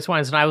had all these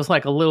wines, and I was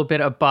like a little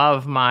bit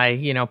above my,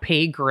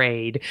 pay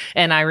grade.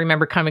 And I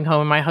remember coming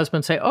home and my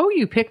husband say, oh,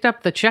 you picked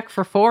up the check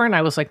for 4? And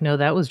I was like, no,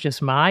 that was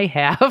just my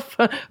half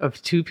of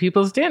 2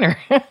 people's dinner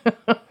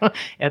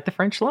at the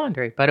French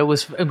Laundry. But it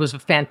was a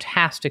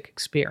fantastic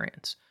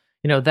experience.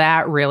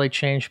 That really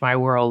changed my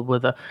world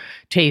with the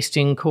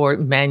tasting court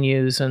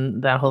menus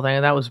and that whole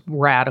thing. That was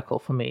radical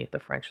for me,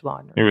 the French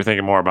Laundry. You were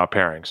thinking more about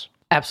pairings.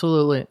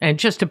 Absolutely. And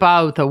just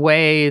about the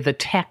way the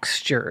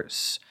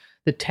textures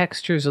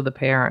of the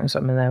pairings.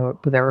 I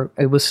mean,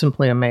 it was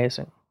simply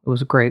amazing. It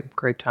was a great,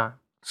 great time.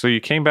 So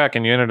you came back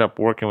and you ended up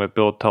working with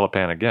Bill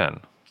Telepan again.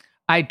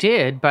 I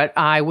did, but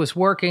I was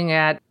working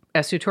at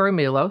Estuary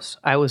Milos.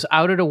 I was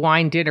out at a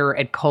wine dinner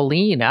at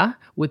Colina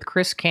with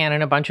Chris Cannon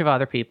and a bunch of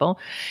other people.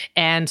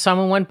 And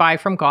someone went by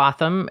from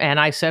Gotham and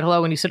I said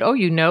hello. And he said, oh,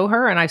 you know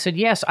her? And I said,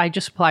 yes, I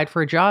just applied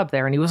for a job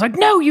there. And he was like,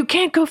 no, you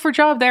can't go for a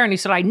job there. And he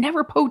said, I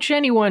never poach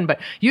anyone, but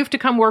you have to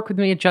come work with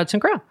me at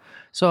Judson Grill.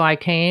 So I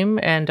came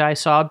and I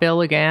saw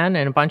Bill again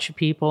and a bunch of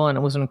people, and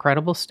it was an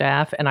incredible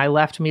staff. And I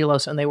left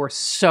Milos and they were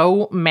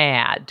so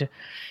mad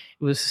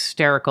was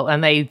hysterical.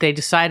 And they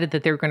decided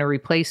that they were going to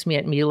replace me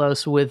at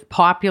Milos with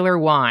popular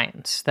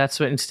wines. That's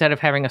what, instead of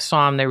having a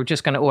Somm, they were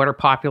just going to order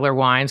popular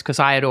wines, because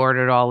I had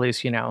ordered all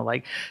these,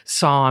 like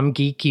Somm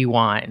geeky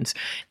wines.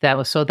 That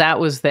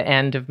was the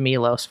end of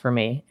Milos for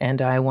me.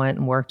 And I went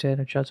and worked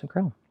at Judson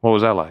Krill. What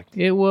was that like?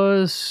 It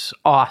was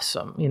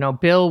awesome.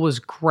 Bill was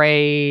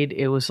great.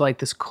 It was like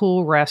this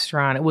cool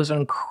restaurant. It was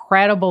an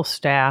incredible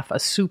staff, a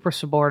super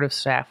supportive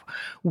staff.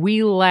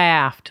 We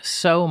laughed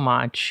so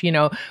much.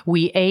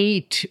 We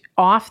ate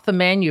off the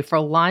menu for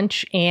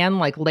lunch and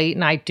like late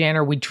night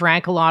dinner. We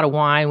drank a lot of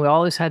wine. We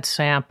always had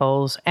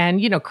samples.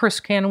 And, Chris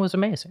Cannon was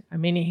amazing. I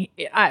mean,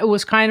 it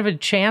was kind of a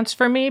chance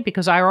for me,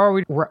 because I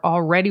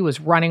already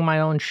was running my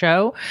own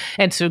show.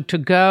 And so to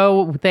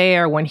go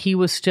there when he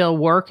was still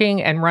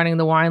working and running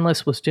the wine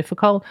list was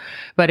difficult,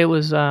 but it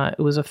was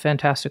a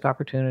fantastic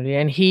opportunity.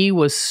 And he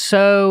was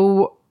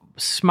so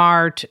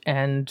smart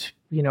and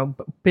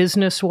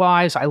business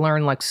wise, I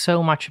learned like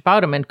so much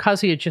about him. And because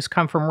he had just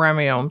come from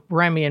Remy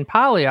and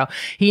Palio,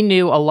 he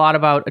knew a lot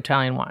about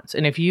Italian wines.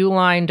 And if you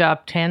lined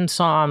up 10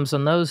 Somms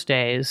in those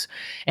days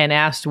and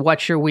asked,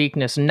 what's your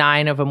weakness?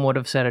 9 of them would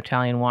have said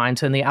Italian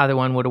wines, and the other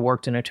one would have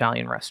worked in an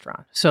Italian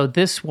restaurant. So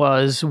this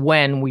was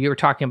when we were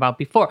talking about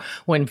before,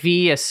 when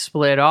Via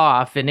split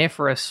off,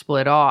 Vinifera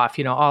split off,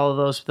 all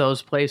of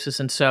those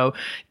places. And so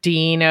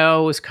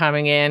Dino was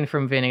coming in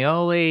from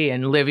Vinioli,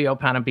 and Livio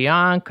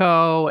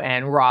Panebianco,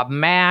 and Rob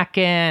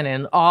Mackin,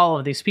 and all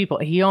of these people.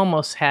 He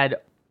almost had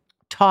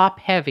top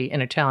heavy in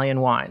Italian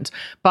wines,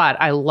 but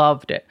I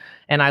loved it.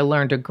 And I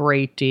learned a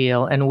great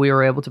deal, and we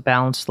were able to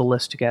balance the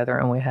list together,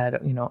 and we had,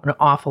 an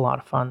awful lot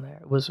of fun there.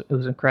 It was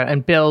incredible.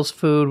 And Bill's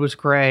food was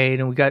great,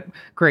 and we got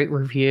great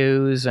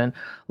reviews, and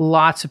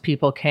lots of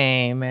people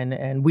came,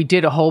 and we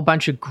did a whole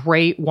bunch of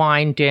great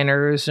wine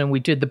dinners, and we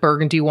did the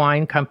Burgundy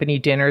Wine Company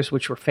dinners,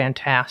 which were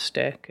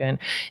fantastic. And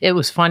it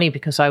was funny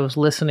because I was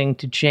listening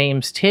to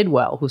James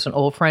Tidwell, who's an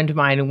old friend of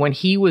mine, and when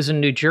he was in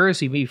New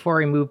Jersey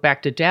before he moved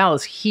back to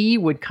Dallas, he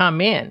would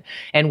come in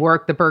and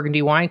work the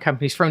Burgundy Wine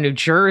Companies from New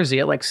Jersey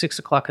at like 6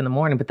 o'clock in the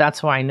morning. But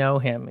that's how I know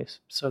him. He's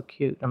so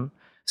cute. I'm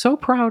so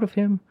proud of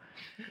him.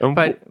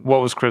 But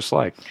what was Chris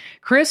like?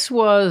 Chris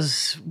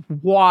was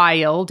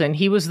wild, and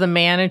he was the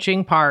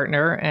managing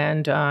partner.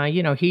 And,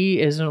 he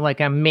is like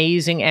an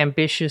amazing,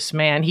 ambitious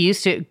man. He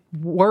used to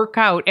work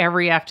out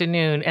every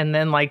afternoon and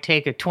then like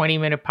take a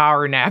 20-minute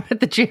power nap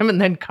at the gym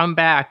and then come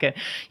back. And,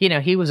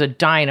 he was a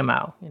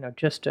dynamo,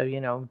 just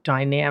a,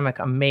 dynamic,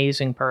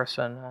 amazing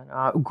person,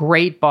 a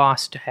great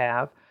boss to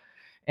have,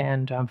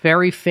 and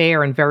very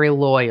fair and very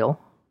loyal,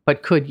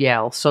 but could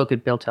yell. So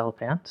could Bill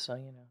Telepan. So,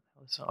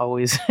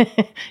 always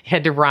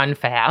had to run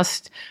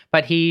fast,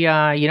 but he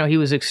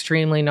was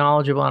extremely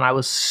knowledgeable, and I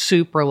was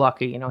super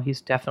lucky. He's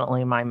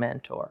definitely my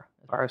mentor.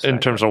 In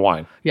terms of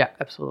wine? Yeah,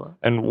 absolutely.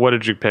 And what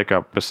did you pick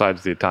up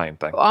besides the Italian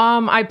thing?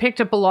 I picked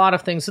up a lot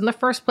of things. In the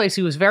first place,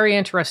 he was very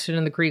interested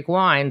in the Greek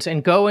wines,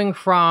 and going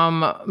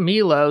from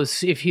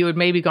Milos, if you had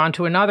maybe gone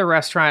to another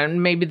restaurant,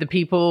 maybe the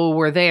people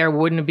were there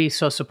wouldn't be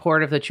so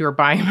supportive that you were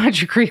buying a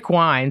bunch of Greek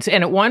wines.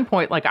 And at one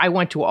point, like I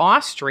went to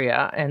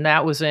Austria, and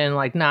that was in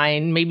like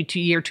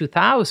year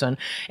 2000.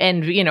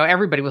 And,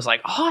 everybody was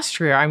like,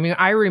 Austria. I mean,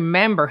 I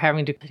remember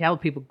having to tell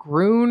people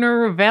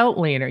Gruner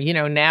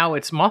Veltliner, now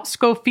it's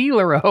Moscow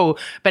Filero.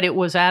 But it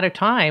was at a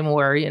time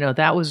where,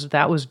 that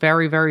was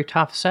very, very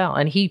tough sell.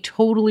 And he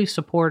totally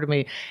supported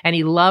me, and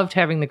he loved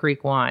having the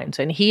Greek wines.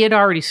 And he had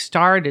already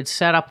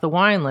set up the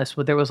wine list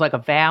where there was like a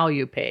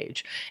value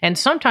page. And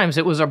sometimes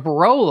it was a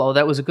Barolo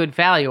that was a good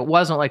value. It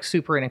wasn't like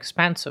super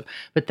inexpensive,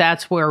 but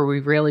that's where we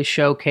really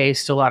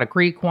showcased a lot of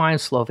Greek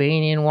wines,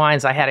 Slovenian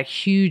wines. I had a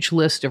huge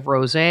list of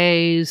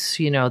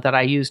rosés, that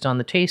I used on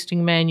the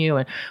tasting menu.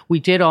 And we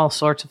did all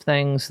sorts of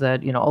things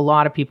that, a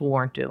lot of people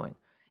weren't doing.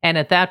 And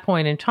at that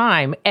point in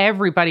time,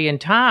 everybody in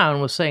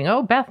town was saying,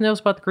 oh, Beth knows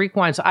about the Greek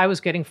wines. I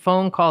was getting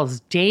phone calls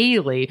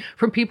daily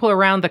from people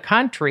around the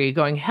country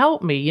going,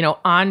 help me.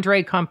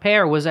 Andre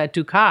Compere was at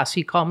Ducasse.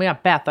 He called me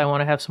up, Beth, I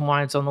want to have some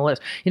wines on the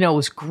list. It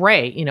was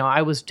great.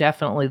 I was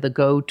definitely the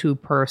go-to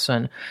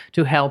person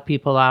to help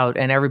people out.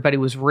 And everybody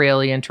was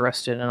really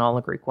interested in all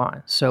the Greek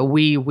wines. So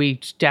we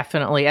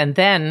definitely, and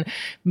then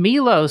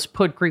Milos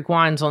put Greek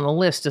wines on the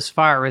list as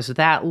far as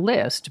that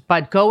list.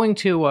 But going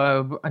to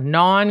a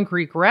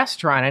non-Greek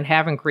restaurant and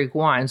having Greek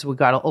wines, we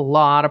got a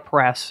lot of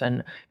press,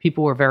 and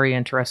people were very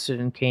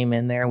interested and came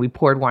in there. And we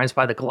poured wines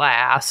by the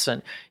glass,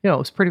 and it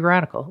was pretty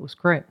radical. It was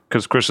great.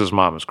 Because Chris's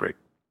mom is Greek.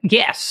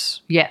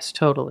 Yes,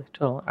 totally.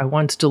 I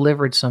once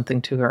delivered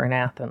something to her in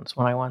Athens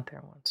when I went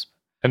there once.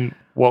 And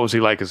what was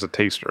he like as a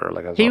taster?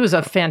 He was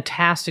a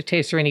fantastic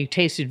taster, and he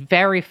tasted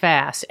very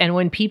fast. And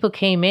when people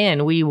came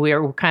in, we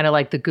were kind of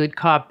like the good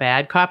cop,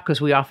 bad cop,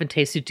 because we often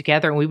tasted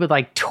together, and we would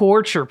like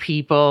torture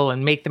people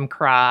and make them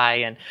cry.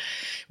 And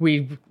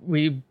we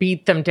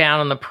beat them down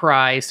on the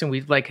price, and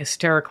we'd like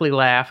hysterically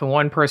laugh, and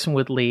one person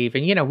would leave.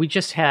 And,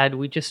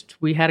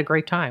 we had a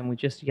great time. We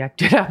just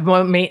yacked it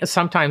up,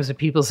 sometimes at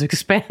people's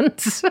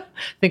expense. I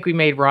think we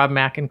made Rob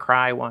Mackin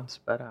cry once,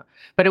 but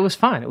it was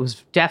fun. It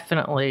was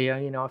definitely,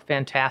 a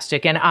fantastic.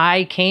 fantastic. And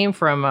I came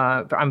from,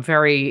 I'm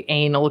very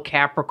anal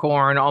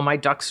Capricorn, all my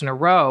ducks in a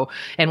row.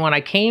 And when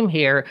I came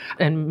here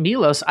in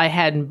Milos, I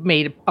had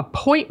made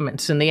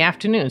appointments in the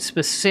afternoon,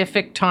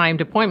 specific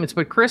timed appointments.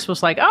 But Chris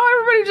was like, oh,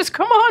 everybody just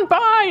come on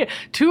by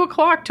 2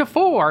 o'clock to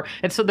 4.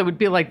 And so there would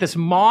be like this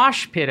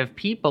mosh pit of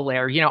people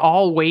there,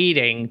 all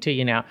waiting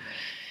to,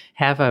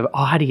 have an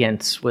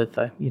audience with,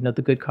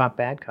 the good cop,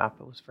 bad cop.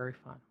 It was very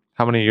fun.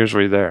 How many years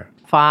were you there?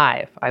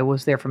 5. I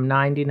was there from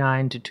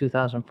 99 to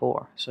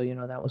 2004. So,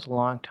 that was a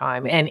long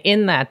time. And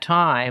in that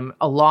time,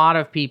 a lot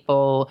of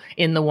people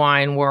in the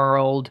wine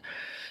world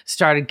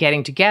started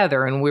getting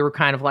together, and we were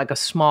kind of like a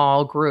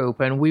small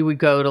group, and we would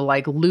go to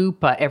like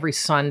Lupa every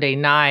Sunday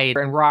night,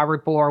 and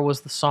Robert Bohr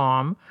was the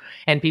somm,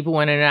 and people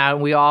went in and out,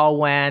 and we all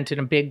went in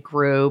a big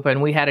group,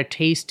 and we had a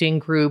tasting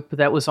group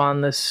that was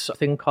on this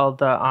thing called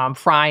the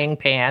Frying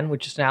Pan,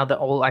 which is now the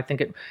old, I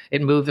think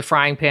it moved the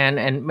Frying Pan,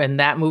 and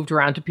that moved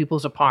around to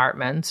people's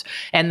apartments.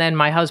 And then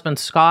my husband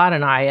Scott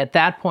and I, at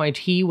that point,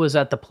 he was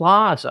at the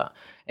Plaza,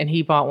 and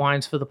he bought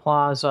wines for the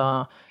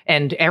Plaza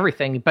and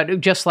everything.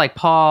 But just like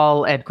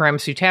Paul at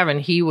Gramercy Tavern,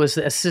 he was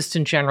the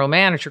assistant general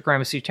manager at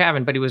Gramercy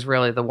Tavern, but he was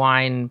really the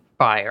wine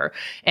buyer.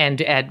 And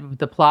at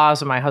the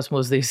Plaza, my husband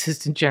was the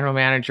assistant general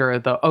manager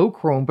of the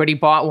Oak Room, but he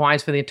bought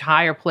wines for the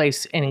entire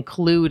place,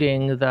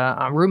 including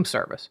the room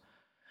service.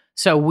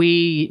 So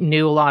we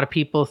knew a lot of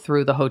people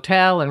through the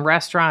hotel and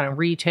restaurant and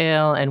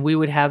retail, and we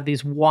would have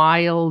these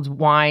wild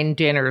wine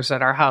dinners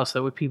at our house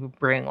that would people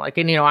bring.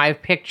 I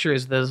have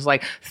pictures. There's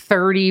like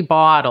 30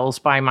 bottles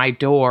by my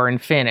door and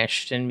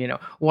finished, and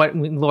what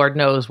Lord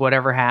knows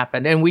whatever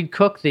happened. And we'd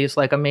cook these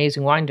like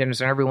amazing wine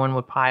dinners, and everyone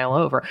would pile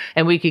over,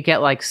 and we could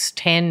get like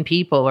 10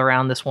 people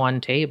around this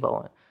one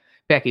table.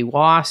 Becky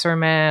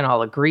Wasserman, all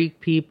the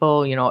Greek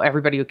people,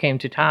 everybody who came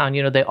to town,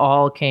 they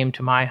all came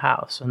to my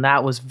house, and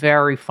that was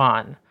very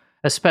fun.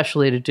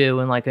 Especially to do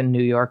in like a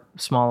New York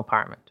small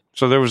apartment.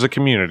 So there was a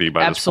community by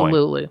this point.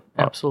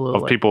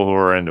 Absolutely. Of people who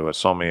were into it,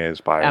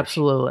 sommeliers, buyers.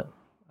 Absolutely.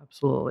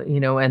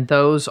 And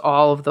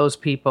all of those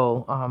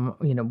people,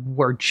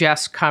 were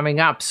just coming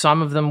up.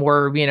 Some of them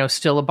were,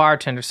 still a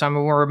bartender. Some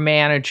of them were a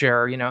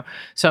manager,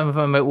 some of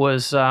them it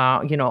was,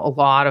 a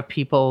lot of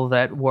people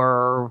that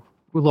were,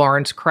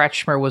 Lawrence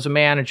Kretschmer was a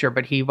manager,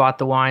 but he bought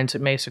the wines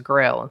at Mesa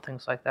Grill and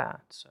things like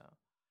that. So.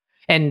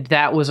 And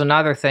that was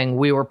another thing.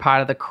 We were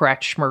part of the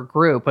Kretschmer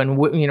group.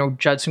 And,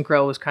 Judson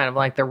Grill was kind of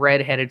like the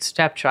redheaded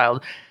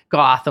stepchild.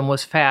 Gotham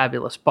was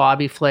fabulous.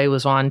 Bobby Flay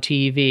was on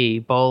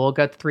TV. Bolo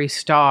got 3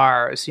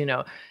 stars,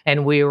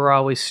 and we were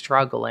always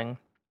struggling.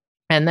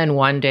 And then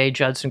one day,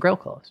 Judson Grill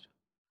closed.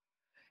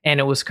 And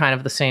it was kind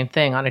of the same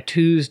thing. On a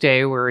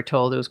Tuesday, we were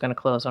told it was going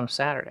to close on a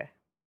Saturday.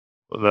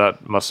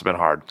 That must have been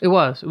hard. It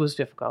was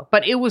difficult.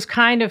 But it was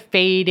kind of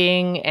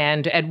fading.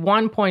 And at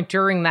one point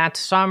during that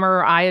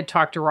summer, I had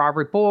talked to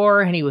Robert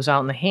Bohr, and he was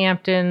out in the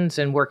Hamptons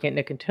and working at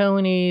Nick and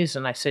Tony's.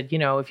 And I said,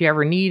 if you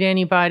ever need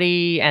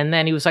anybody. And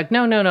then he was like,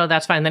 no,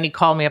 that's fine. Then he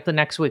called me up the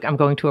next week. I'm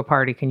going to a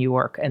party. Can you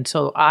work? And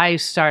so I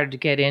started to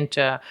get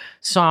into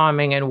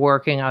somming and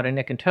working out at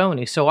Nick and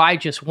Tony's. So I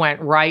just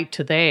went right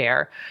to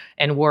there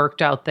and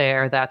worked out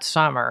there that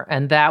summer.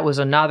 And that was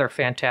another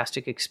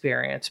fantastic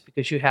experience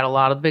because you had a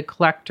lot of big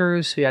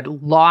collectors. You had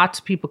lots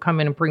of people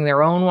come in and bring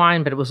their own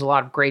wine, but it was a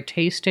lot of great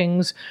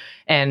tastings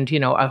and,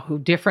 a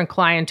different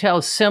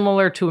clientele,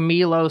 similar to a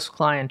Milos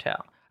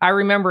clientele. I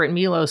remember at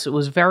Milos, it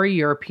was very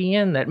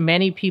European, that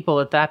many people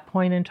at that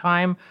point in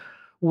time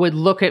would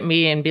look at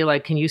me and be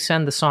like, can you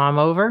send the somm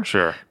over?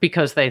 Sure.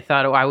 Because they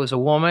thought I was a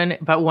woman.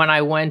 But when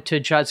I went to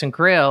Judson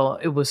Grill,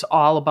 it was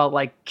all about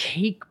like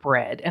cake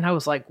bread. And I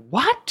was like,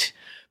 what?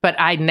 But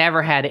I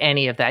never had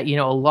any of that.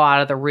 A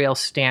lot of the real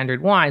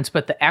standard wines.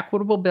 But the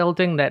Equitable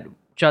building that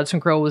Judson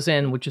Grill was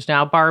in, which is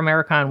now Bar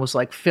American, was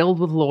like filled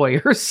with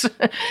lawyers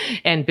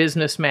and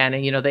businessmen.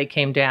 And, they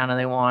came down and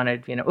they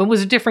wanted, it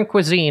was a different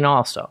cuisine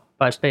also.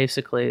 But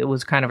basically, it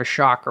was kind of a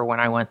shocker when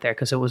I went there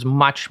because it was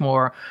much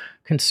more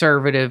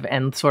conservative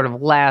and sort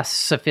of less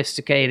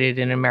sophisticated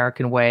in an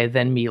American way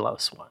than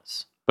Milos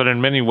was. But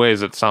in many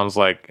ways, it sounds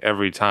like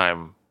every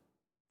time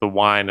the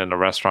wine and the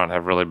restaurant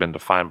have really been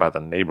defined by the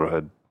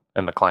neighborhood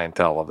and the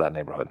clientele of that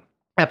neighborhood.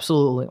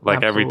 Absolutely.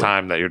 Every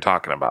time that you're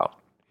talking about,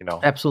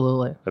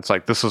 Absolutely. It's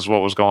like this is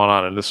what was going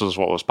on and this is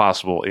what was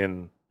possible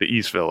in the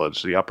East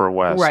Village, the Upper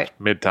West, right.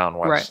 Midtown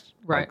West.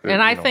 Right.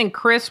 And I think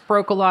Chris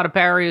broke a lot of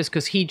barriers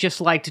because he just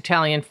liked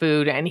Italian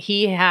food, and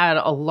he had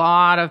a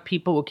lot of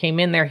people who came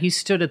in there. He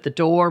stood at the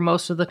door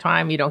most of the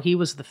time. He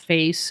was the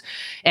face,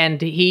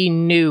 and he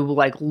knew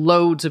like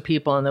loads of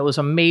people, and there was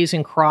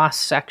amazing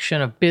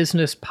cross-section of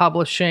business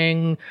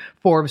publishing.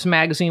 Forbes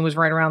magazine was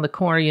right around the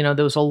corner.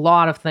 There was a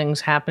lot of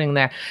things happening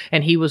there,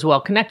 and he was well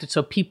connected,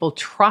 so people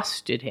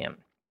trusted him.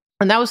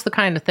 And that was the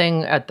kind of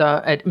thing at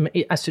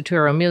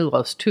Asaturo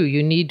Milos, too.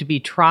 You need to be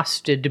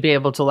trusted to be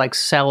able to, like,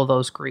 sell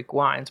those Greek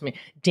wines. I mean,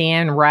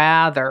 Dan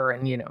Rather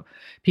and,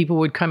 people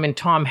would come in,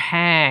 Tom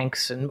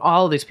Hanks and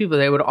all of these people,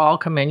 they would all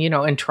come in,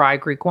 and try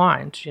Greek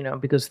wines,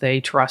 because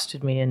they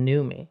trusted me and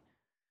knew me.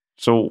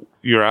 So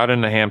you're out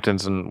in the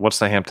Hamptons, and what's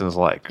the Hamptons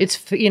like? It's,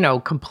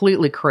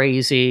 completely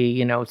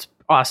crazy. It's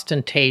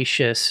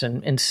ostentatious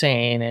and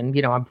insane. And,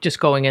 I'm just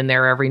going in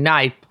there every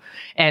night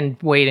and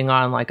waiting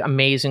on like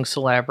amazing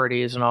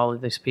celebrities and all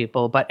of these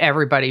people. But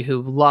everybody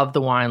who loved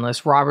the wine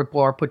list, Robert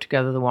Bohr put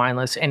together the wine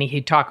list, and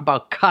he'd talk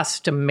about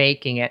custom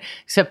making it,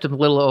 except a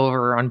little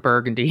over on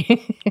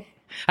Burgundy.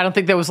 I don't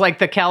think there was like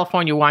the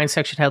California wine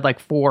section had like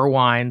 4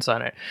 wines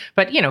on it.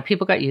 But,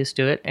 people got used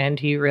to it, and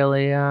he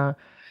really...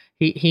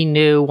 He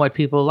knew what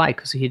people like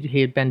because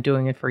he had been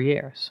doing it for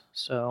years.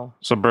 So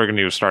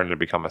Burgundy was starting to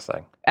become a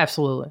thing.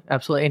 Absolutely.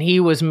 And he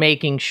was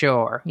making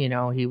sure,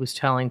 he was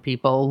telling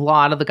people, a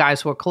lot of the guys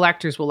who were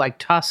collectors were like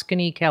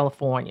Tuscany,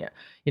 California.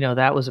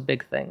 That was a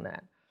big thing then.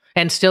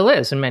 And still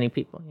is in many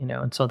people,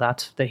 and so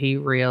he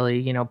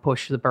really,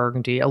 pushed the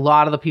Burgundy. A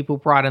lot of the people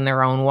brought in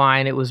their own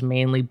wine. It was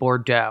mainly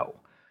Bordeaux.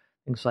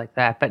 Things like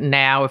that. But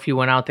now, if you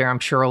went out there, I'm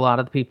sure a lot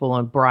of the people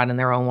brought in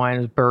their own wine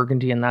as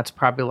Burgundy, and that's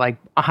probably like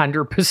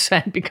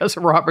 100% because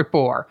of Robert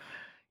Bohr.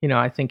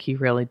 I think he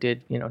really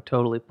did,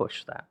 totally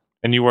push that.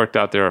 And you worked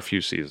out there a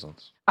few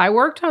seasons. I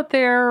worked out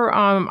there.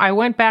 I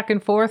went back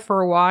and forth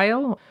for a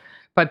while,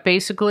 but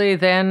basically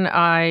then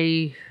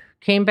I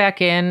came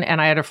back in,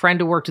 and I had a friend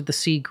who worked at the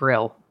Sea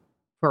Grill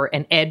for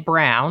Ed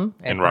Brown.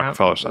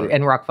 Rockefeller Center.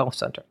 In Rockefeller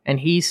Center.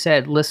 And he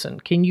said, listen,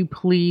 can you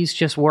please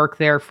just work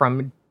there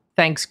from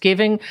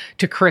Thanksgiving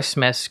to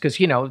Christmas, because,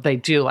 they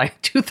do like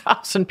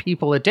 2,000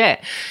 people a day.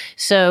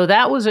 So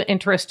that was an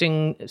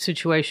interesting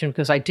situation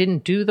because I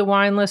didn't do the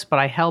wine list, but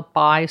I helped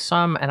buy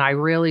some. And I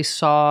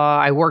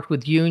worked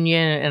with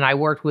Union, and I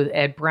worked with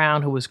Ed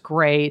Brown, who was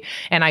great.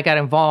 And I got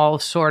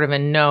involved sort of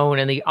and known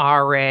in the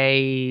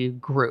RA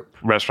group.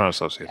 Restaurant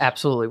Associates.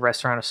 Absolutely,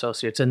 Restaurant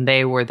Associates. And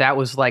that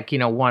was like,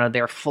 one of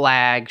their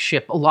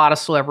flagship. A lot of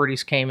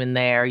celebrities came in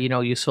there.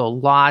 You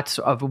sold lots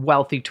of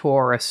wealthy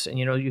tourists, and,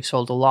 you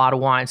sold a lot of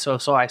wine. So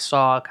I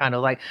saw kind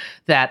of like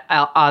that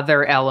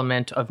other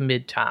element of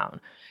Midtown.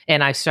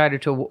 And I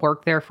started to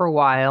work there for a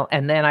while.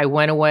 And then I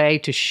went away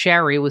to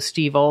Sherry with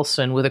Steve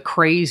Olson with a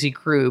crazy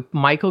group.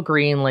 Michael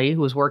Greenlee,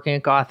 who was working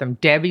at Gotham.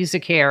 Debbie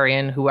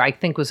Zakarian, who I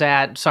think was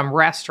at some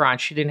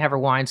restaurant. She didn't have her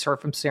wine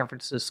served from San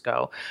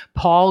Francisco.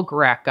 Paul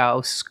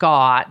Greco,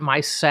 Scott,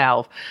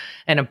 myself,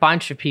 and a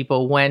bunch of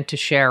people went to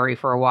Sherry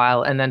for a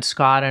while. And then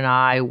Scott and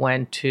I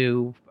went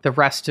to the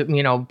rest of,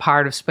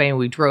 part of Spain.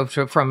 We drove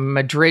from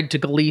Madrid to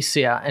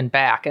Galicia and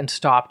back and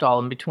stopped all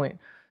in between.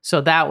 So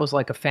that was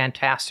like a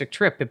fantastic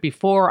trip. But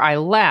before I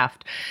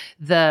left,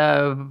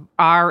 the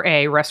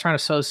RA, Restaurant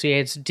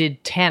Associates,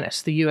 did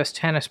tennis, the U.S.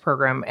 tennis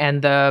program.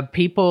 And the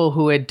people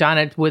who had done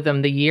it with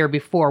them the year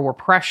before were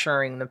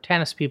pressuring the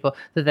tennis people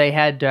that they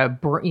had to,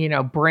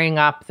 bring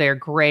up their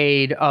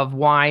grade of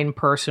wine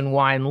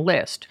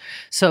list.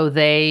 So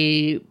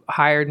they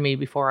hired me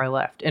before I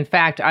left. In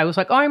fact, I was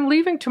like, I'm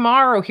leaving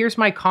tomorrow. Here's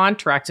my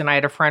contract. And I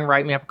had a friend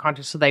write me up a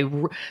contract. So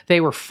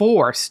they were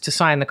forced to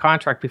sign the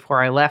contract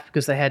before I left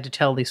because they had to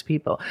tell these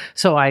people.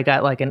 So I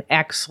got like an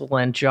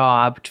excellent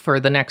job for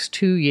the next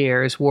 2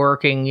 years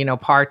working,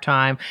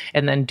 part-time,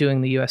 and then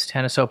doing the U.S.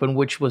 Tennis Open,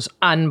 which was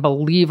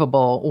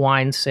unbelievable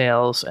wine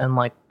sales. And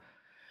like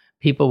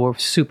people were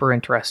super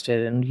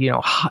interested in,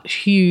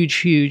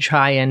 huge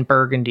high-end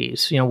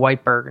Burgundies,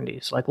 white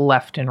Burgundies, like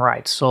left and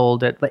right,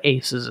 sold at the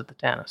Aces at the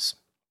tennis.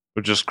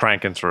 We're just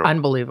cranking through.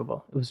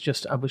 Unbelievable. It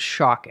was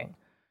shocking.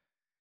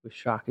 It was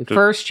shocking.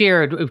 First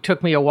year, it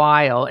took me a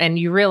while, and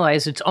you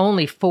realize it's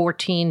only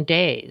 14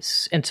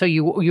 days. And so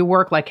you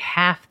work like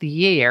half the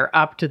year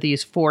up to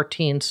these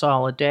 14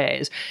 solid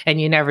days, and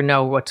you never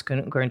know what's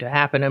going to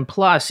happen. And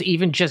plus,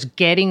 even just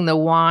getting the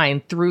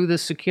wine through the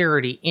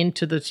security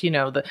into the,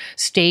 the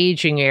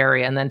staging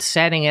area and then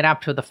setting it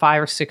up to the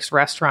 5 or 6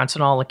 restaurants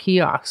and all the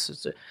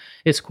kiosks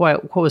was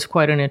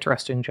quite an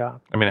interesting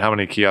job. I mean, how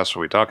many kiosks are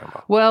we talking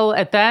about? Well,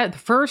 at that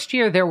first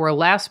year, there were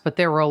less, but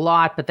there were a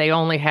lot, but they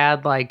only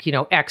had like,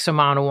 X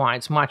amount of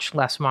wines, much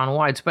less amount of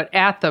wines. But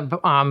at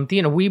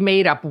the, we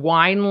made up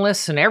wine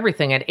lists and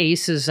everything at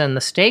Aces and the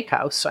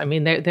Steakhouse. I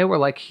mean, there were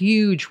like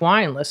huge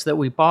wine lists that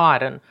we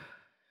bought. And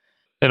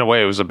in a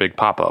way, it was a big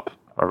pop-up.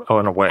 Or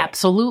in a way.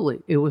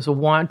 Absolutely. It was a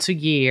once a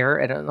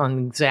year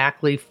on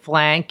exactly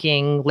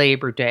flanking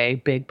Labor Day,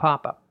 big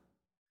pop-up.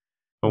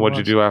 And what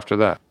did you do after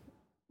that?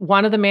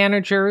 One of the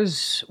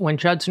managers, when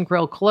Judson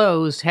Grill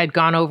closed, had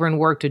gone over and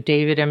worked at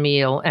David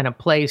Emile and a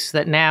place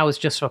that now is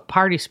just a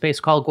party space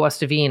called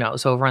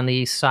Guastavino's over on the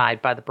east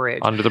side by the bridge.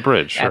 Under the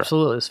bridge, sure.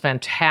 Absolutely. It's a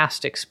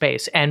fantastic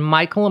space. And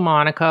Michael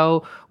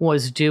Monaco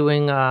was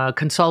doing a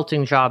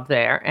consulting job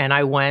there. And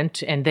I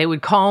went, and they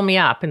would call me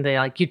up, and they're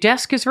like, your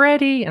desk is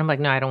ready? And I'm like,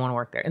 no, I don't want to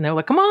work there. And they're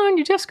like, come on,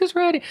 your desk is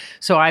ready.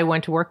 So I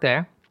went to work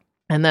there.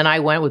 And then I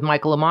went with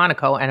Michael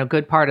Monaco and a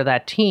good part of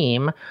that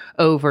team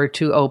over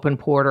to open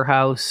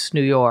Porterhouse,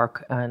 New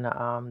York, and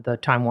the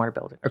Time Warner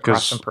Building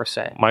across from Per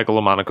Se.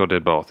 Michael Monaco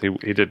did both.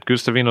 He did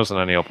Gustavino's and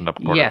then he opened up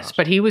Porterhouse. Yes,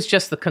 but he was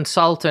just the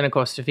consultant at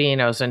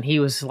Gustavino's, and he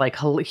was like,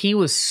 he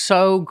was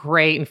so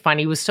great and fun.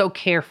 He was so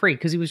carefree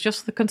because he was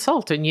just the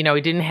consultant. He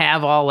didn't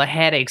have all the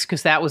headaches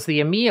because that was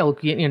the Emile,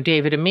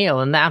 David Emile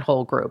and that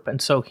whole group.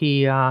 And so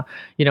he,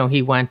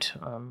 he went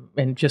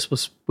and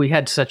just we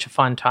had such a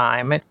fun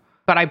time.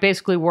 But I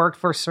basically worked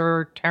for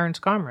Sir Terence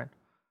Comran.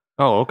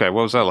 Oh, okay.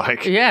 What was that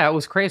like? Yeah, it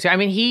was crazy. I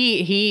mean,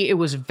 it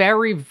was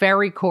very,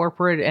 very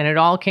corporate, and it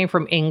all came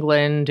from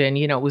England, and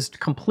it was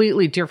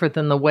completely different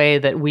than the way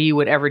that we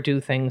would ever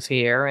do things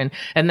here. And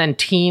then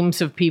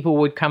teams of people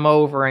would come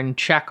over and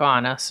check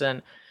on us,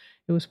 and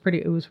it was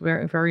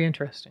very, very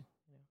interesting.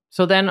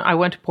 So then I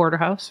went to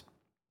Porterhouse,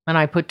 and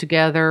I put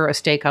together a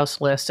steakhouse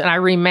list, and I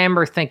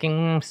remember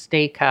thinking,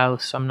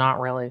 steakhouse, I'm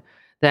not really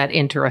that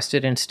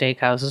interested in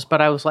steakhouses, but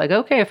I was like,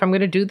 okay, if I'm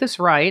going to do this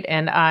right,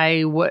 and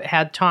I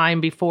had time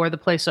before the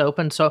place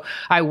opened, so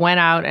I went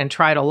out and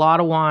tried a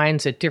lot of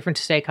wines at different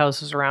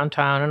steakhouses around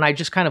town, and I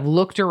just kind of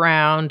looked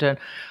around, and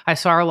I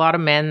saw a lot of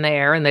men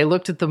there, and they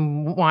looked at the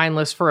wine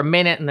list for a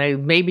minute, and they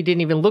maybe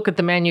didn't even look at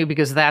the menu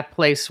because that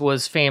place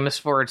was famous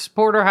for its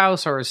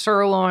porterhouse or a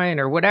sirloin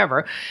or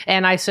whatever,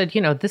 and I said,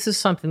 this is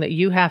something that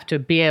you have to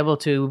be able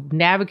to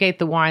navigate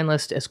the wine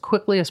list as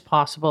quickly as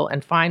possible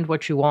and find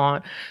what you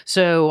want.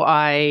 So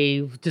I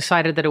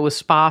decided that it was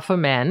spa for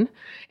men,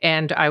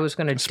 and I was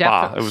going to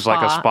spa. It was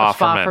like a spa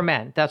for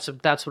men. That's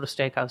what a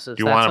steakhouse is.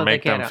 You want to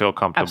make them feel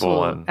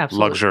comfortable and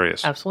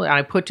luxurious. Absolutely. And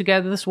I put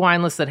together this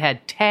wine list that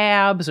had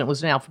tabs, and it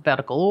was in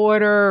alphabetical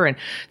order, and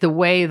the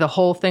way the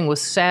whole thing was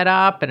set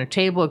up, and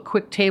a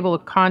quick table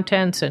of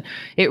contents, and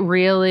it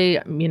really,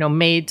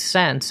 made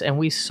sense. And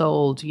we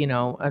sold,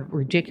 a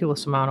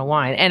ridiculous amount of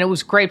wine, and it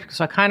was great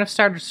because I kind of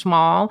started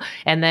small,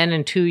 and then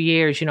in 2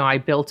 years, I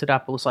built it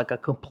up. It was like a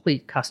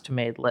complete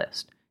custom-made list.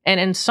 And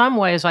in some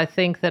ways, I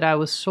think that I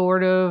was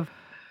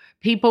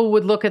people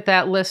would look at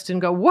that list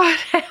and go, what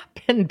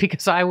happened?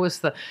 Because I was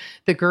the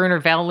Gruner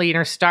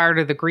Veltliner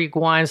starter, the Greek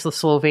wines, the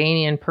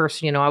Slovenian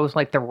person, I was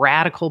like the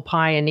radical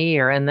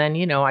pioneer. And then,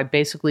 I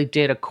basically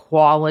did a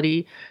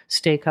quality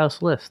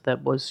steakhouse list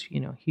that was,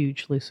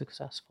 hugely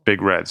successful.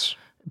 Big Reds.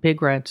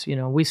 Big Reds,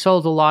 we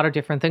sold a lot of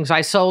different things.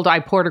 I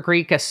poured a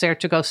Greek, a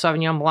Sertigo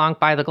Sauvignon Blanc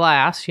by the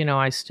glass.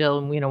 I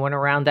still, went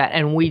around that.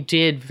 And we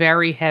did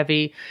very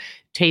heavy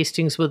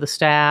tastings with the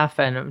staff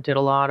and did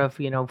a lot of,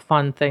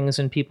 fun things,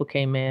 and people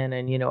came in,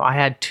 and, I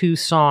had 2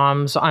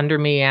 somms under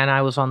me and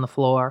I was on the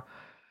floor.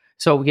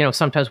 So,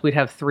 sometimes we'd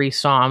have 3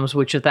 somms,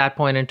 which at that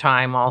point in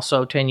time,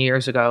 also 10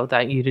 years ago,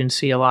 that you didn't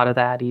see a lot of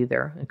that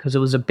either, because it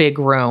was a big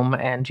room,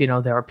 and,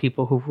 there were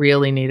people who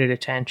really needed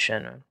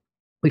attention. And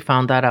we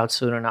found that out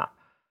soon enough.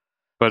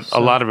 But a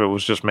lot of it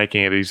was just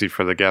making it easy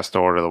for the guest to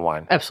order the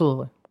wine.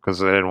 Absolutely. Because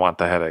they didn't want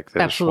the headache.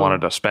 They just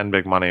wanted to spend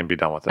big money and be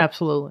done with it.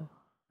 Absolutely.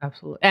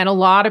 Absolutely. And a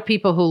lot of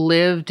people who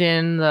lived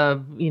in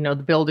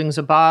the buildings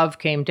above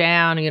came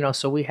down,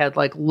 so we had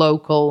like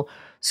local,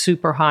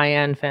 super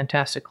high-end,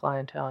 fantastic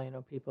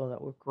clientele, people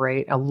that were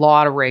great. A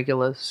lot of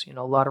regulars,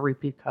 a lot of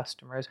repeat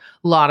customers,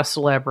 a lot of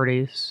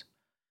celebrities.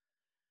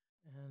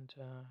 And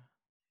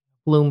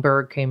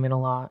Bloomberg came in a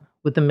lot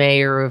with the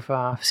mayor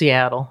of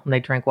Seattle, and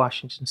they drank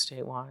Washington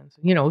State wines.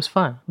 It was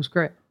fun. It was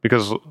great.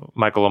 Because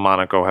Michael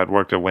Lamonaco had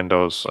worked at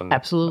Windows. And,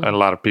 absolutely. And a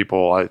lot of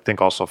people, I think,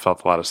 also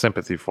felt a lot of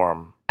sympathy for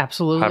him.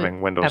 Absolutely.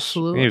 Having Windows.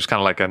 Absolutely. He was kind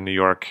of like a New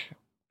York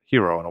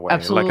hero in a way.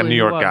 Absolutely. Like a New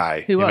York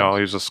guy. He was.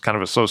 He was just kind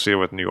of associated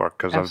with New York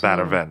because of that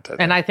event.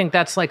 And I think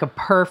that's like a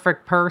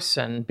perfect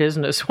person,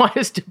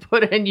 business-wise, to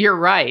put in. You're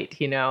right,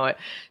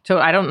 So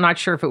I'm not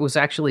sure if it was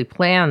actually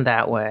planned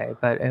that way,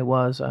 but it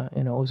was,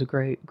 it was a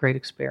great, great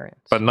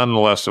experience. But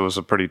nonetheless, it was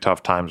a pretty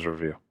tough Times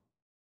review.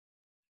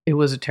 It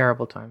was a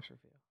terrible Times review.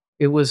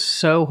 It was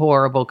so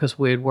horrible because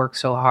we had worked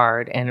so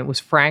hard, and it was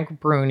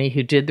Frank Bruni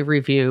who did the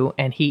review,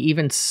 and he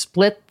even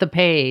split the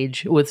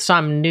page with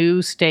some new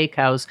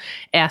steakhouse,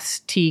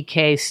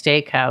 STK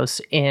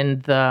Steakhouse,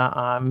 in the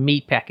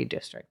Meatpacking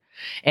District.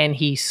 And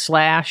he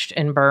slashed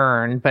and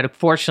burned, but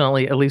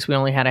fortunately, at least we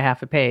only had a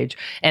half a page.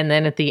 And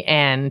then at the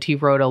end, he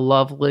wrote a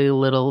lovely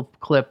little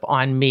clip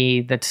on me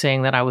that's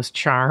saying that I was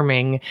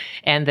charming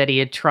and that he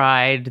had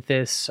tried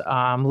this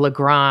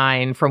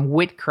Lagrein from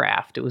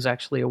Whitcraft. It was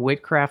actually a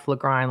Whitcraft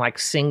Lagrein, like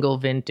single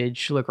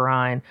vintage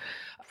Lagrein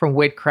from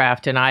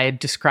Whitcraft, and I had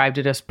described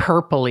it as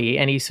purpley,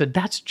 and he said,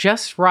 that's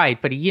just right,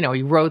 but he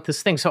wrote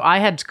this thing. So I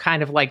had to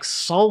kind of like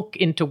sulk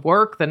into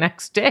work the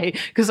next day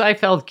because I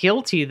felt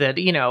guilty that,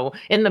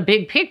 in the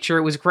big picture,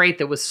 it was great,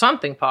 there was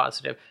something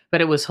positive, but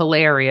it was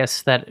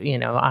hilarious that,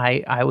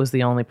 I was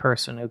the only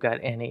person who got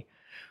any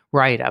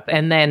write-up.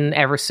 And then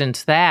ever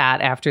since that,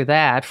 after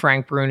that,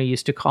 Frank Bruni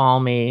used to call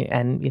me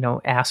and,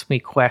 ask me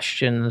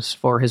questions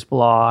for his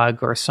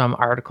blog or some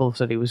articles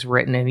that he was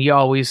written. And he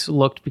always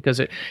looked because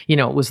it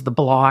was the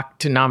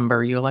blocked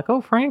number. You're like,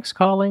 oh, Frank's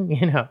calling,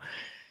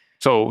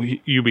 So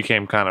you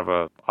became kind of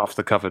a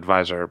off-the-cuff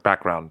advisor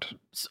background.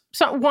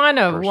 So one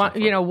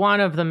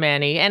of the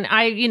many, and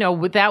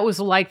that was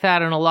like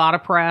that in a lot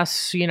of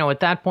press. At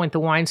that point, the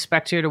Wine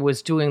Spectator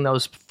was doing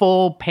those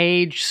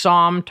full-page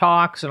Somm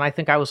talks, and I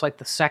think I was like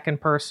the second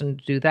person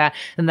to do that,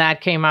 and that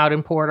came out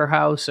in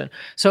Porterhouse, and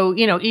so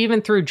even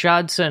through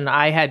Judson,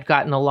 I had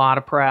gotten a lot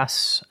of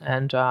press,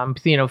 and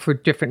for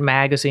different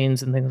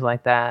magazines and things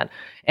like that,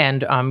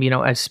 and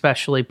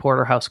especially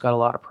Porterhouse got a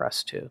lot of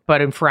press too. But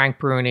in Frank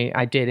Bruni,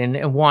 I did,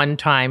 and one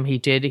time he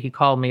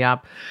called me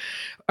up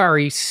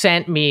he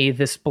sent me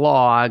this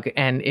blog,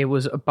 and it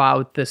was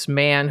about this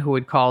man who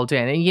had called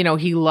in. And,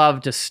 he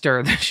loved to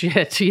stir the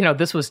shit.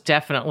 This was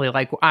definitely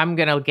like, I'm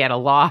going to get a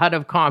lot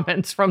of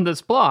comments from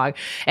this blog.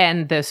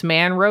 And this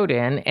man wrote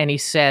in, and he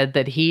said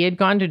that he had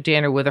gone to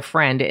dinner with a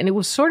friend. And it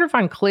was sort of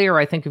unclear,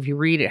 I think, if you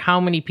read it, how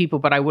many people,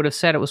 but I would have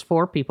said it was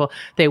 4 people.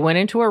 They went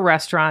into a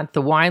restaurant.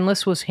 The wine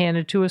list was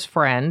handed to his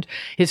friend.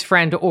 His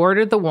friend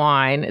ordered the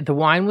wine. The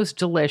wine was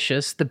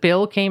delicious. The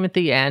bill came at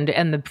the end,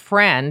 and the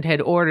friend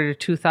had ordered a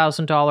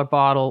 $2,000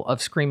 bottle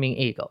of Screaming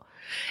Eagle.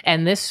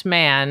 And this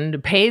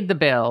man paid the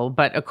bill,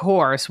 but of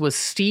course was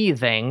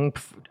seething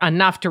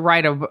enough to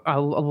write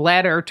a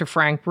letter to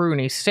Frank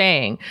Bruni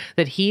saying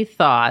that he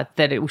thought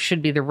that it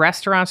should be the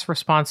restaurant's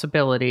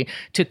responsibility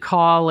to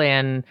call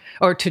in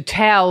or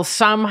to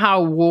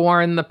somehow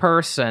warn the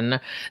person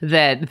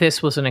that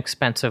this was an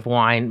expensive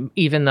wine,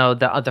 even though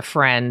the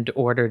friend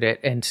ordered it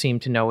and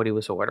seemed to know what he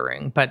was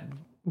ordering. But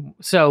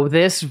so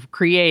this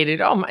created,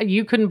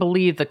 you couldn't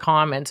believe the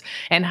comments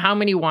and how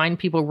many wine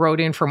people wrote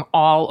in from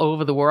all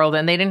over the world,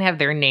 and they didn't have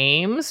their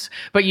names,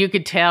 but you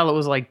could tell it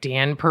was like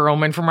Dan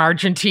Perlman from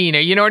Argentina.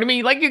 You know what I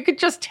mean? Like you could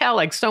just tell,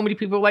 like so many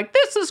people were like,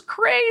 this is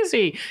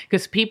crazy,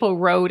 because people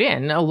wrote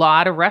in. A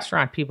lot of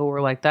restaurant people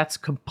were like, that's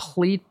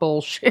complete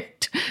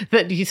bullshit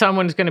that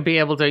someone's going to be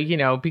able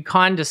to, be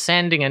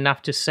condescending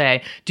enough to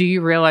say, do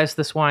you realize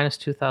this wine is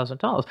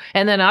 $2,000?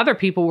 And then other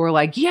people were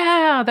like,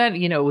 yeah, that,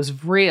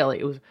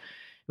 it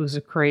was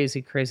a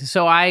crazy.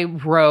 So I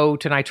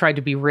wrote and I tried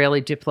to be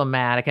really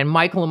diplomatic, and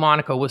Michael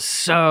LaMonaco was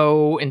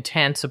so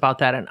intense about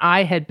that. And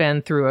I had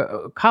been through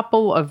a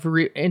couple of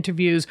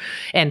interviews,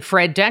 and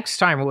Fred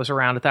Dextimer was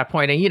around at that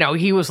point. And,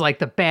 he was like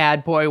the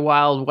bad boy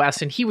Wild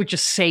West, and he would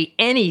just say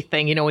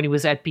anything, when he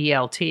was at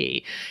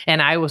BLT.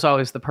 And I was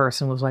always the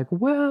person who was like,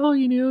 well,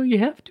 you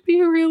have to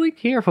be really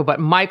careful. But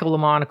Michael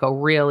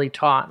LaMonaco really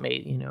taught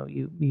me,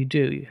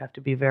 you have to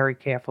be very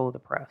careful of the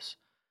press.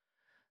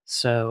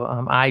 So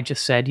I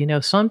just said,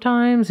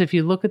 sometimes if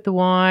you look at the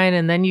wine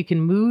and then you can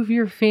move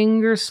your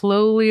finger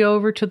slowly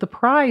over to the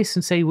price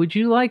and say, would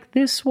you like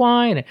this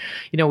wine?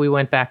 And, we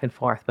went back and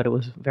forth, but it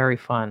was very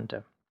fun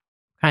to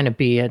kind of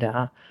be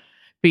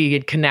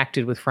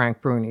connected with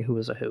Frank Bruni, who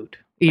was a hoot,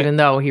 even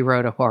though he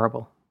wrote a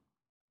horrible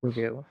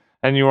review.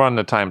 And you were on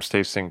the Times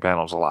tasting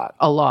panels a lot.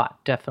 A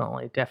lot,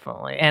 definitely.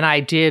 And I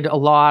did a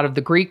lot of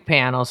the Greek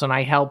panels, and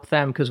I helped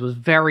them because it was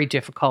very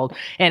difficult.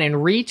 And in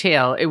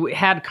retail, it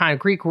had kind of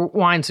Greek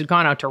wines had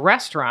gone out to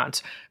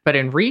restaurants, but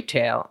in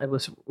retail, it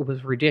was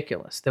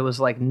ridiculous. There was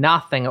like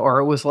nothing, or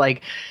it was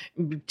like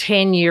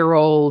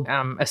 10-year-old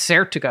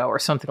Acertigo or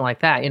something like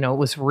that. It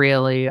was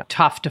really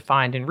tough to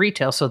find in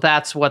retail. So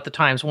that's what the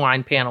Times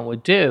wine panel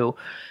would do.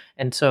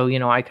 And so,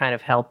 I kind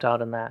of helped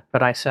out in that.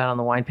 But I sat on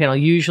the wine panel,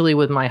 usually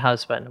with my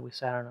husband. We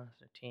sat on as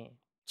a team.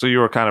 So you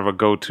were kind of a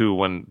go-to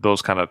when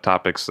those kind of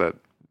topics that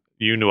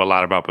you knew a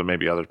lot about, but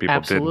maybe other people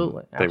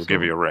didn't. They would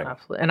give you a ring.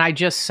 Absolutely. And I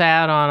just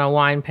sat on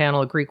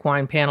a Greek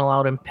wine panel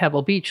out in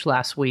Pebble Beach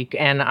last week.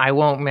 And I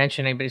won't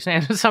mention anybody's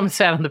name. Someone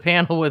sat on the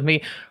panel with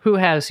me who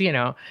has,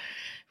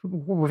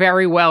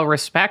 very well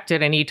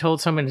respected, and he told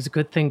someone it's a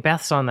good thing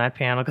Beth's on that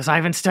panel because I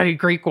haven't studied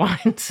Greek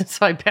wine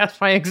since I passed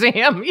my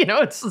exam.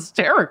 It's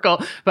hysterical,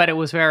 but it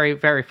was very,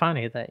 very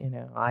funny that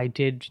I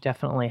did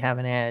definitely have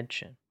an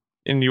edge.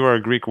 And you were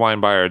a Greek wine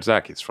buyer at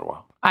Zacky's for a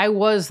while. I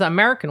was the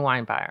American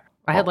wine buyer.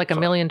 I had like $1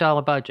 million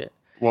budget.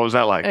 What was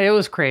that like? It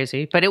was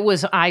crazy, but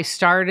I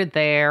started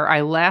there. I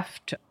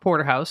left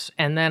Porterhouse,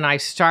 and then I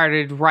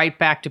started right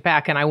back to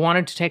back, and I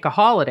wanted to take a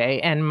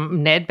holiday,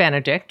 and Ned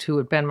Benedict, who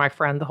had been my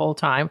friend the whole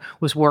time,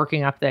 was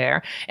working up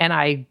there, and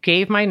I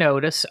gave my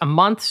notice, a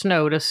month's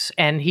notice,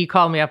 and he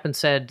called me up and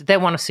said, they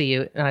want to see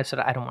you, and I said,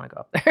 I don't want to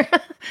go up there,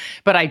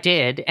 but I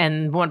did,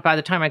 and by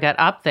the time I got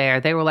up there,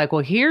 they were like,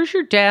 well, here's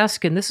your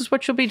desk, and this is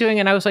what you'll be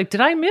doing, and I was like,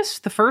 did I miss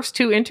the first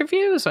 2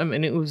 interviews? I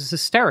mean, it was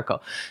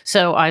hysterical.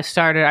 So I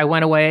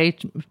went away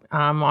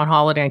on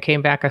holiday and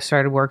came back. I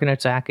started working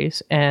at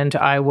Zacky's, and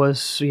I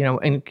was,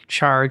 in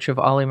charge of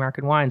all the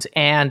American wines.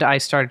 And I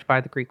started to buy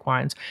the Greek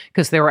wines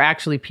because there were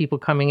actually people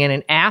coming in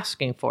and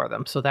asking for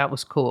them. So that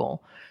was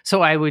cool.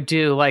 So I would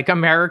do like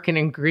American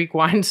and Greek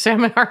wine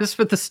seminars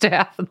for the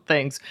staff and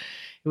things.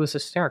 It was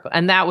hysterical.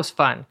 And that was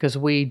fun because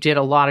we did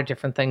a lot of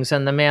different things.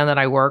 And the man that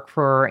I worked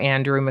for,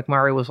 Andrew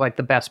McMurray, was like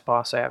the best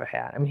boss I ever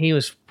had. I mean, he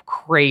was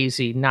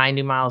crazy,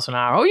 90 miles an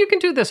hour. Oh, you can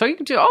do this. Oh, you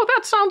can do. Oh,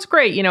 that sounds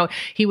great.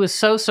 He was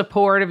so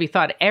supportive. He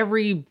thought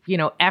every,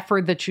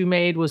 effort that you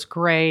made was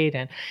great.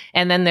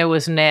 And then there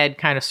was Ned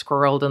kind of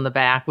squirreled in the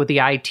back with the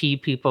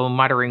IT people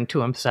muttering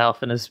to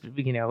himself and his,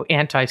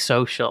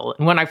 antisocial.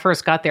 And when I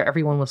first got there,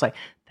 everyone was like,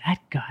 that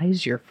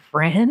guy's your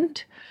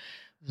friend?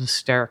 It was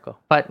hysterical.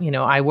 But,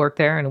 I worked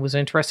there and it was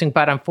interesting.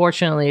 But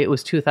unfortunately, it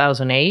was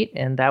 2008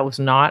 and that was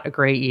not a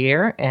great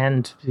year.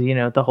 And,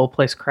 the whole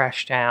place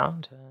crashed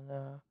down.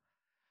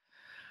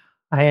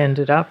 I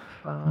ended up,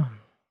 I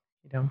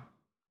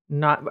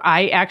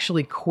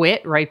actually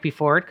quit right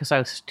before it because I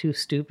was too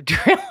stupid to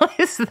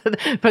realize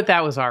that, but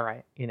that was all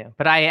right,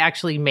 But I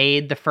actually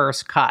made the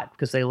first cut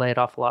because they laid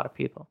off a lot of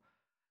people.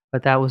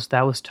 But that was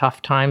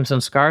tough times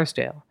in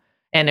Scarsdale.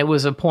 And it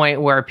was a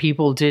point where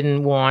people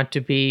didn't want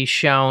to be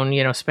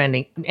shown,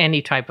 spending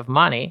any type of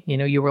money.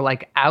 You were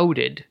like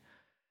outed.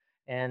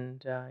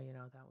 And, that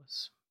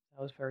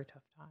was very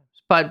tough times.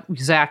 But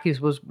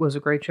Zacky's was a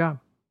great job.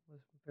 It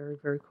was very,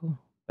 very cool.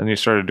 And you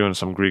started doing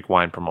some Greek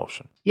wine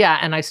promotion. Yeah,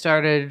 and I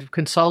started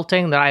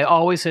consulting. That I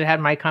always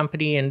had my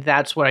company, and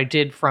that's what I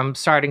did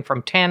starting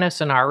from tennis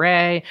and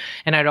RA,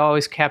 and I'd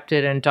always kept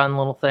it and done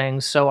little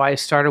things. So I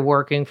started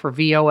working for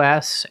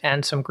VOS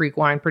and some Greek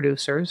wine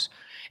producers.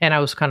 And I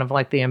was kind of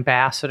like the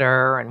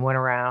ambassador and went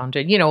around.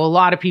 And, a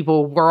lot of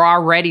people were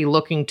already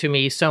looking to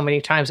me so many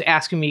times,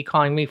 asking me,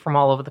 calling me from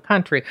all over the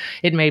country.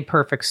 It made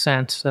perfect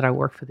sense that I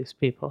worked for these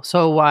people.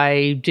 So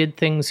I did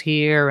things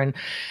here and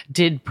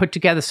did put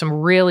together some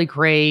really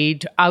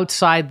great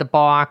outside the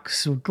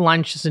box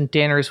lunches and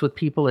dinners with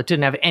people that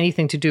didn't have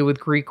anything to do with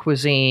Greek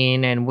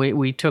cuisine. And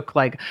we took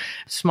like a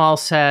small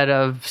set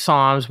of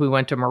Psalms. We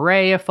went to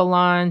Maria for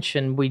lunch,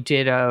 and we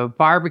did a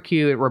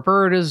barbecue at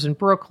Roberta's in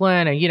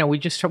Brooklyn. And,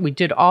 we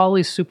did all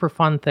these super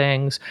fun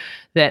things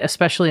that,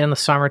 especially in the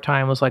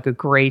summertime, was like a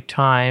great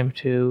time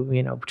to,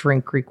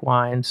 drink Greek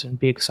wines and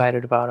be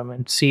excited about them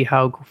and see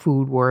how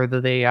food worthy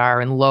they are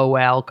and low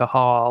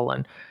alcohol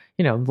and,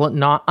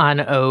 not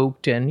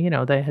unoaked and,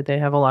 they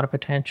have a lot of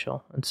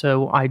potential. And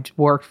so I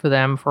worked for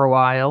them for a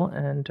while,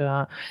 and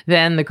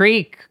then the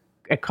Greek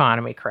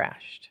economy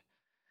crashed.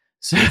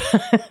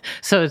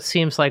 So it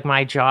seems like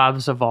my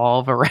jobs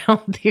evolve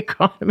around the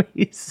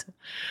economies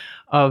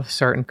of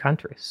certain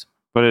countries.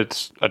 But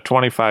it's a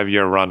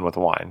 25-year run with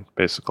wine,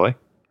 basically,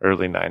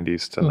 early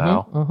 90s to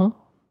now. Mm-hmm.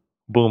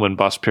 Boom and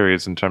bust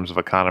periods in terms of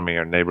economy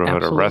or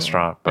neighborhood or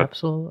restaurant.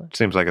 But it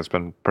seems like it's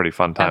been pretty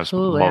fun times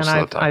most of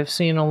the time. I've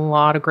seen a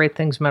lot of great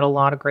things, met a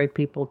lot of great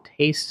people,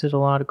 tasted a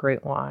lot of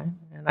great wine.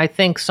 And I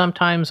think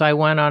sometimes I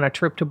went on a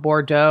trip to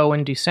Bordeaux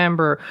in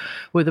December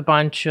with a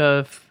bunch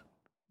of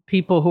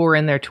people who were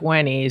in their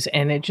 20s,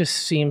 and it just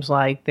seems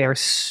like they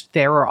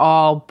were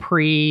all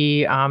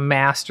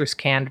pre-master's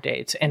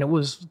candidates, and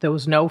there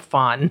was no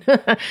fun.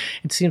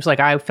 It seems like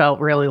I felt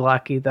really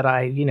lucky that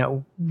I,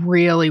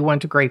 really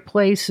went to great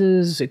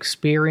places,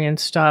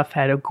 experienced stuff,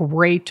 had a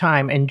great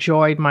time,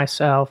 enjoyed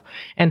myself,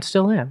 and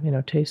still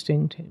am,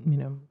 tasting,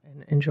 and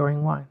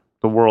enjoying wine.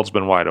 The world's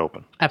been wide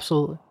open.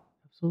 Absolutely.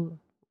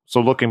 So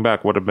looking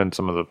back, what have been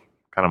some of the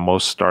kind of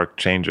most stark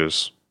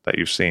changes that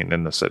you've seen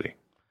in the city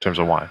in terms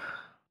of wine?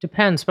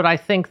 Depends, but I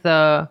think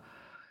the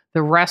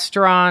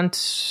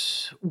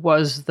restaurant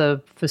was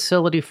the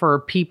facility for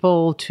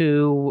people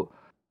to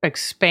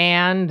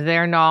expand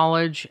their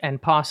knowledge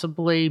and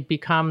possibly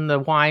become the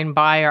wine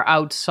buyer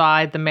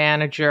outside the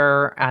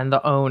manager and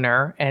the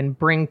owner, and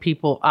bring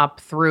people up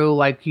through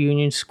like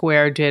Union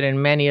Square did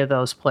in many of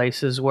those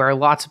places where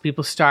lots of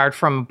people start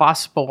from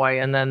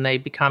busboy and then they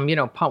become,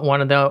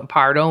 one of the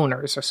part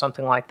owners or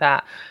something like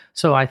that.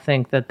 So I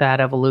think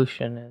that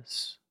evolution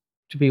is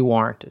to be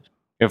warranted.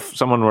 If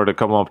someone were to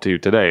come up to you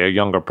today, a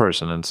younger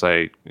person, and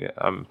say,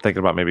 I'm thinking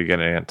about maybe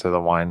getting into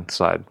the wine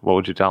side, what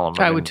would you tell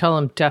them? I would tell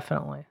them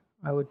definitely.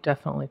 I would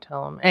definitely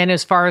tell them. And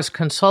as far as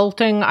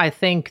consulting, I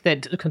think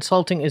that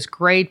consulting is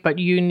great, but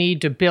you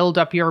need to build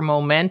up your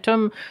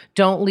momentum.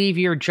 Don't leave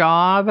your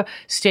job.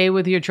 Stay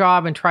with your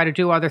job and try to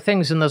do other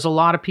things. And there's a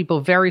lot of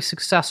people very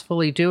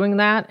successfully doing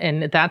that.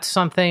 And that's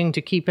something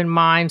to keep in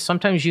mind.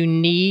 Sometimes you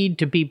need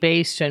to be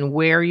based in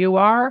where you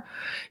are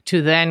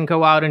to then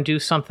go out and do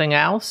something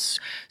else.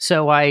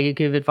 So I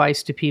give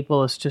advice to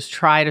people is just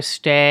try to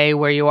stay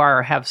where you are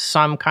or have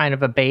some kind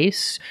of a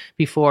base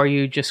before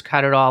you just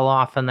cut it all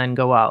off and then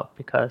go out,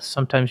 because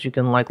sometimes you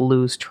can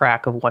lose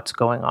track of what's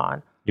going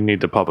on. You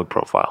need the public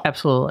profile.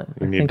 Absolutely.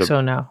 I think so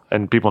now.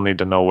 And people need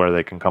to know where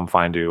they can come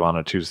find you on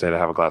a Tuesday to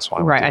have a glass of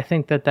wine. Right. I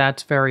think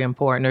that's very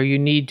important. Or you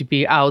need to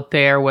be out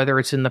there, whether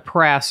it's in the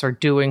press or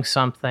doing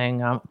something,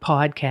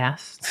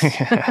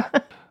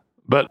 podcasts.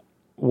 But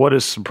what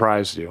has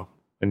surprised you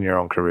in your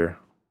own career?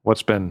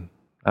 What's been,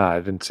 I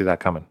didn't see that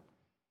coming.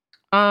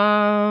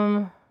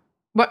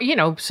 But,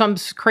 some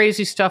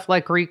crazy stuff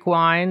like Greek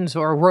wines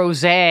or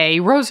rosé.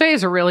 Rosé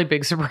is a really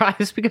big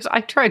surprise because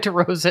I tried to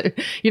rosé.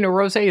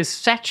 Rosé is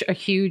such a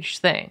huge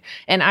thing.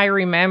 And I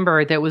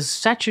remember there was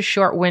such a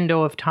short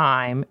window of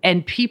time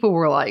and people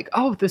were like,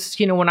 oh, this,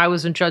 when I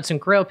was in Judson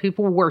Grill,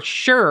 people were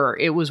sure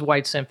it was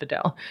White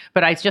Zinfandel.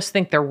 But I just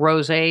think the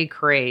rosé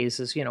craze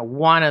is,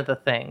 one of the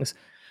things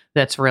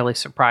that's really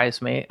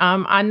surprised me.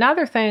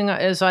 Another thing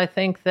is I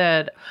think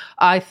that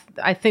I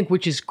think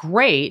which is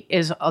great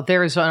is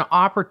there's an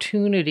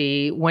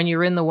opportunity when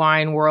you're in the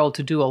wine world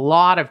to do a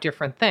lot of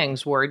different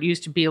things, where it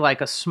used to be like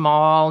a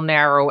small,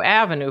 narrow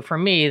avenue for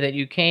me that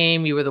you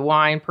came, you were the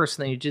wine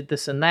person, then you did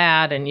this and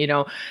that. And,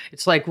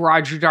 it's like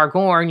Roger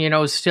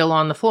Dargorn, is still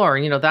on the floor.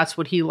 And, that's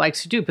what he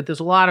likes to do. But there's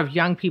a lot of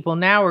young people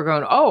now who are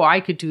going, oh, I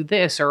could do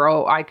this or,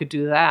 oh, I could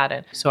do that.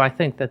 And so I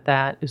think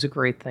that is a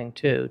great thing,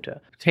 too, to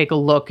take a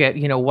look at,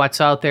 what's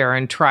out there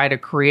and try to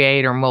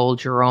create or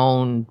mold your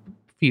own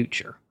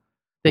future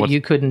that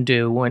you couldn't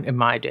do in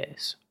my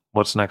days.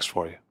 What's next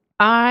for you?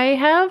 I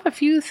have a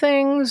few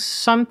things,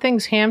 some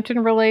things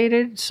Hampton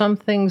related, some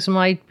things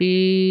might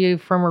be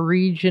from a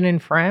region in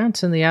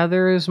France, and the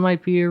others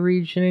might be a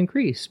region in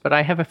Greece. But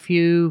I have a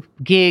few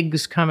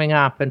gigs coming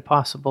up and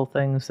possible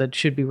things that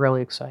should be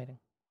really exciting.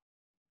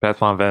 Beth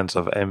von Benz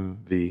of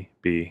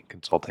MVB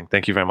Consulting.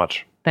 Thank you very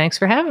much. Thanks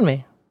for having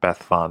me.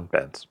 Beth von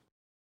Benz.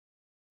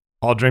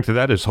 I'll Drink to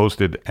That is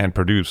hosted and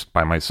produced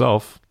by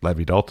myself,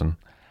 Levi Dalton.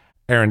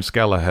 Aaron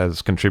Scala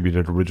has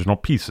contributed original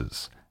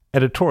pieces.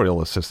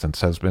 Editorial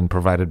assistance has been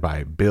provided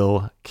by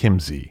Bill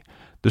Kimsey.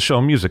 The show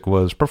music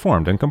was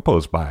performed and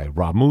composed by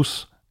Rob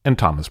Moose and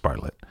Thomas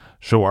Bartlett.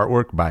 Show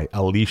artwork by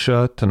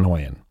Alicia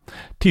Tenoyan.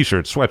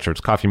 T-shirts,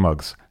 sweatshirts, coffee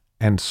mugs,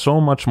 and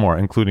so much more,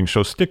 including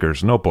show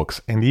stickers,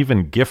 notebooks, and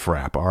even gift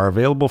wrap are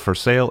available for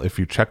sale if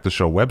you check the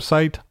show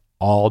website,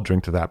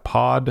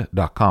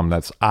 alldrinktothatpod.com.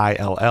 That's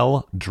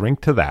ILL,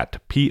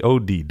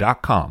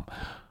 drinktothatpod.com,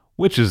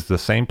 which is the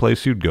same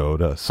place you'd go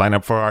to sign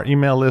up for our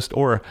email list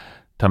or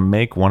to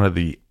make one of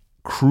the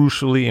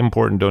crucially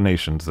important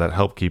donations that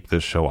help keep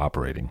this show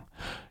operating.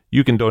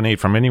 You can donate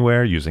from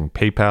anywhere using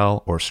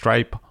PayPal or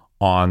Stripe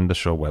on the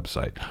show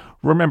website.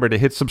 Remember to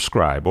hit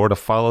subscribe or to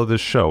follow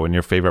this show in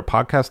your favorite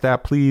podcast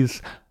app,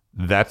 please.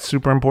 That's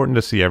super important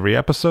to see every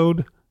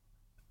episode.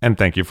 And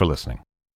thank you for listening.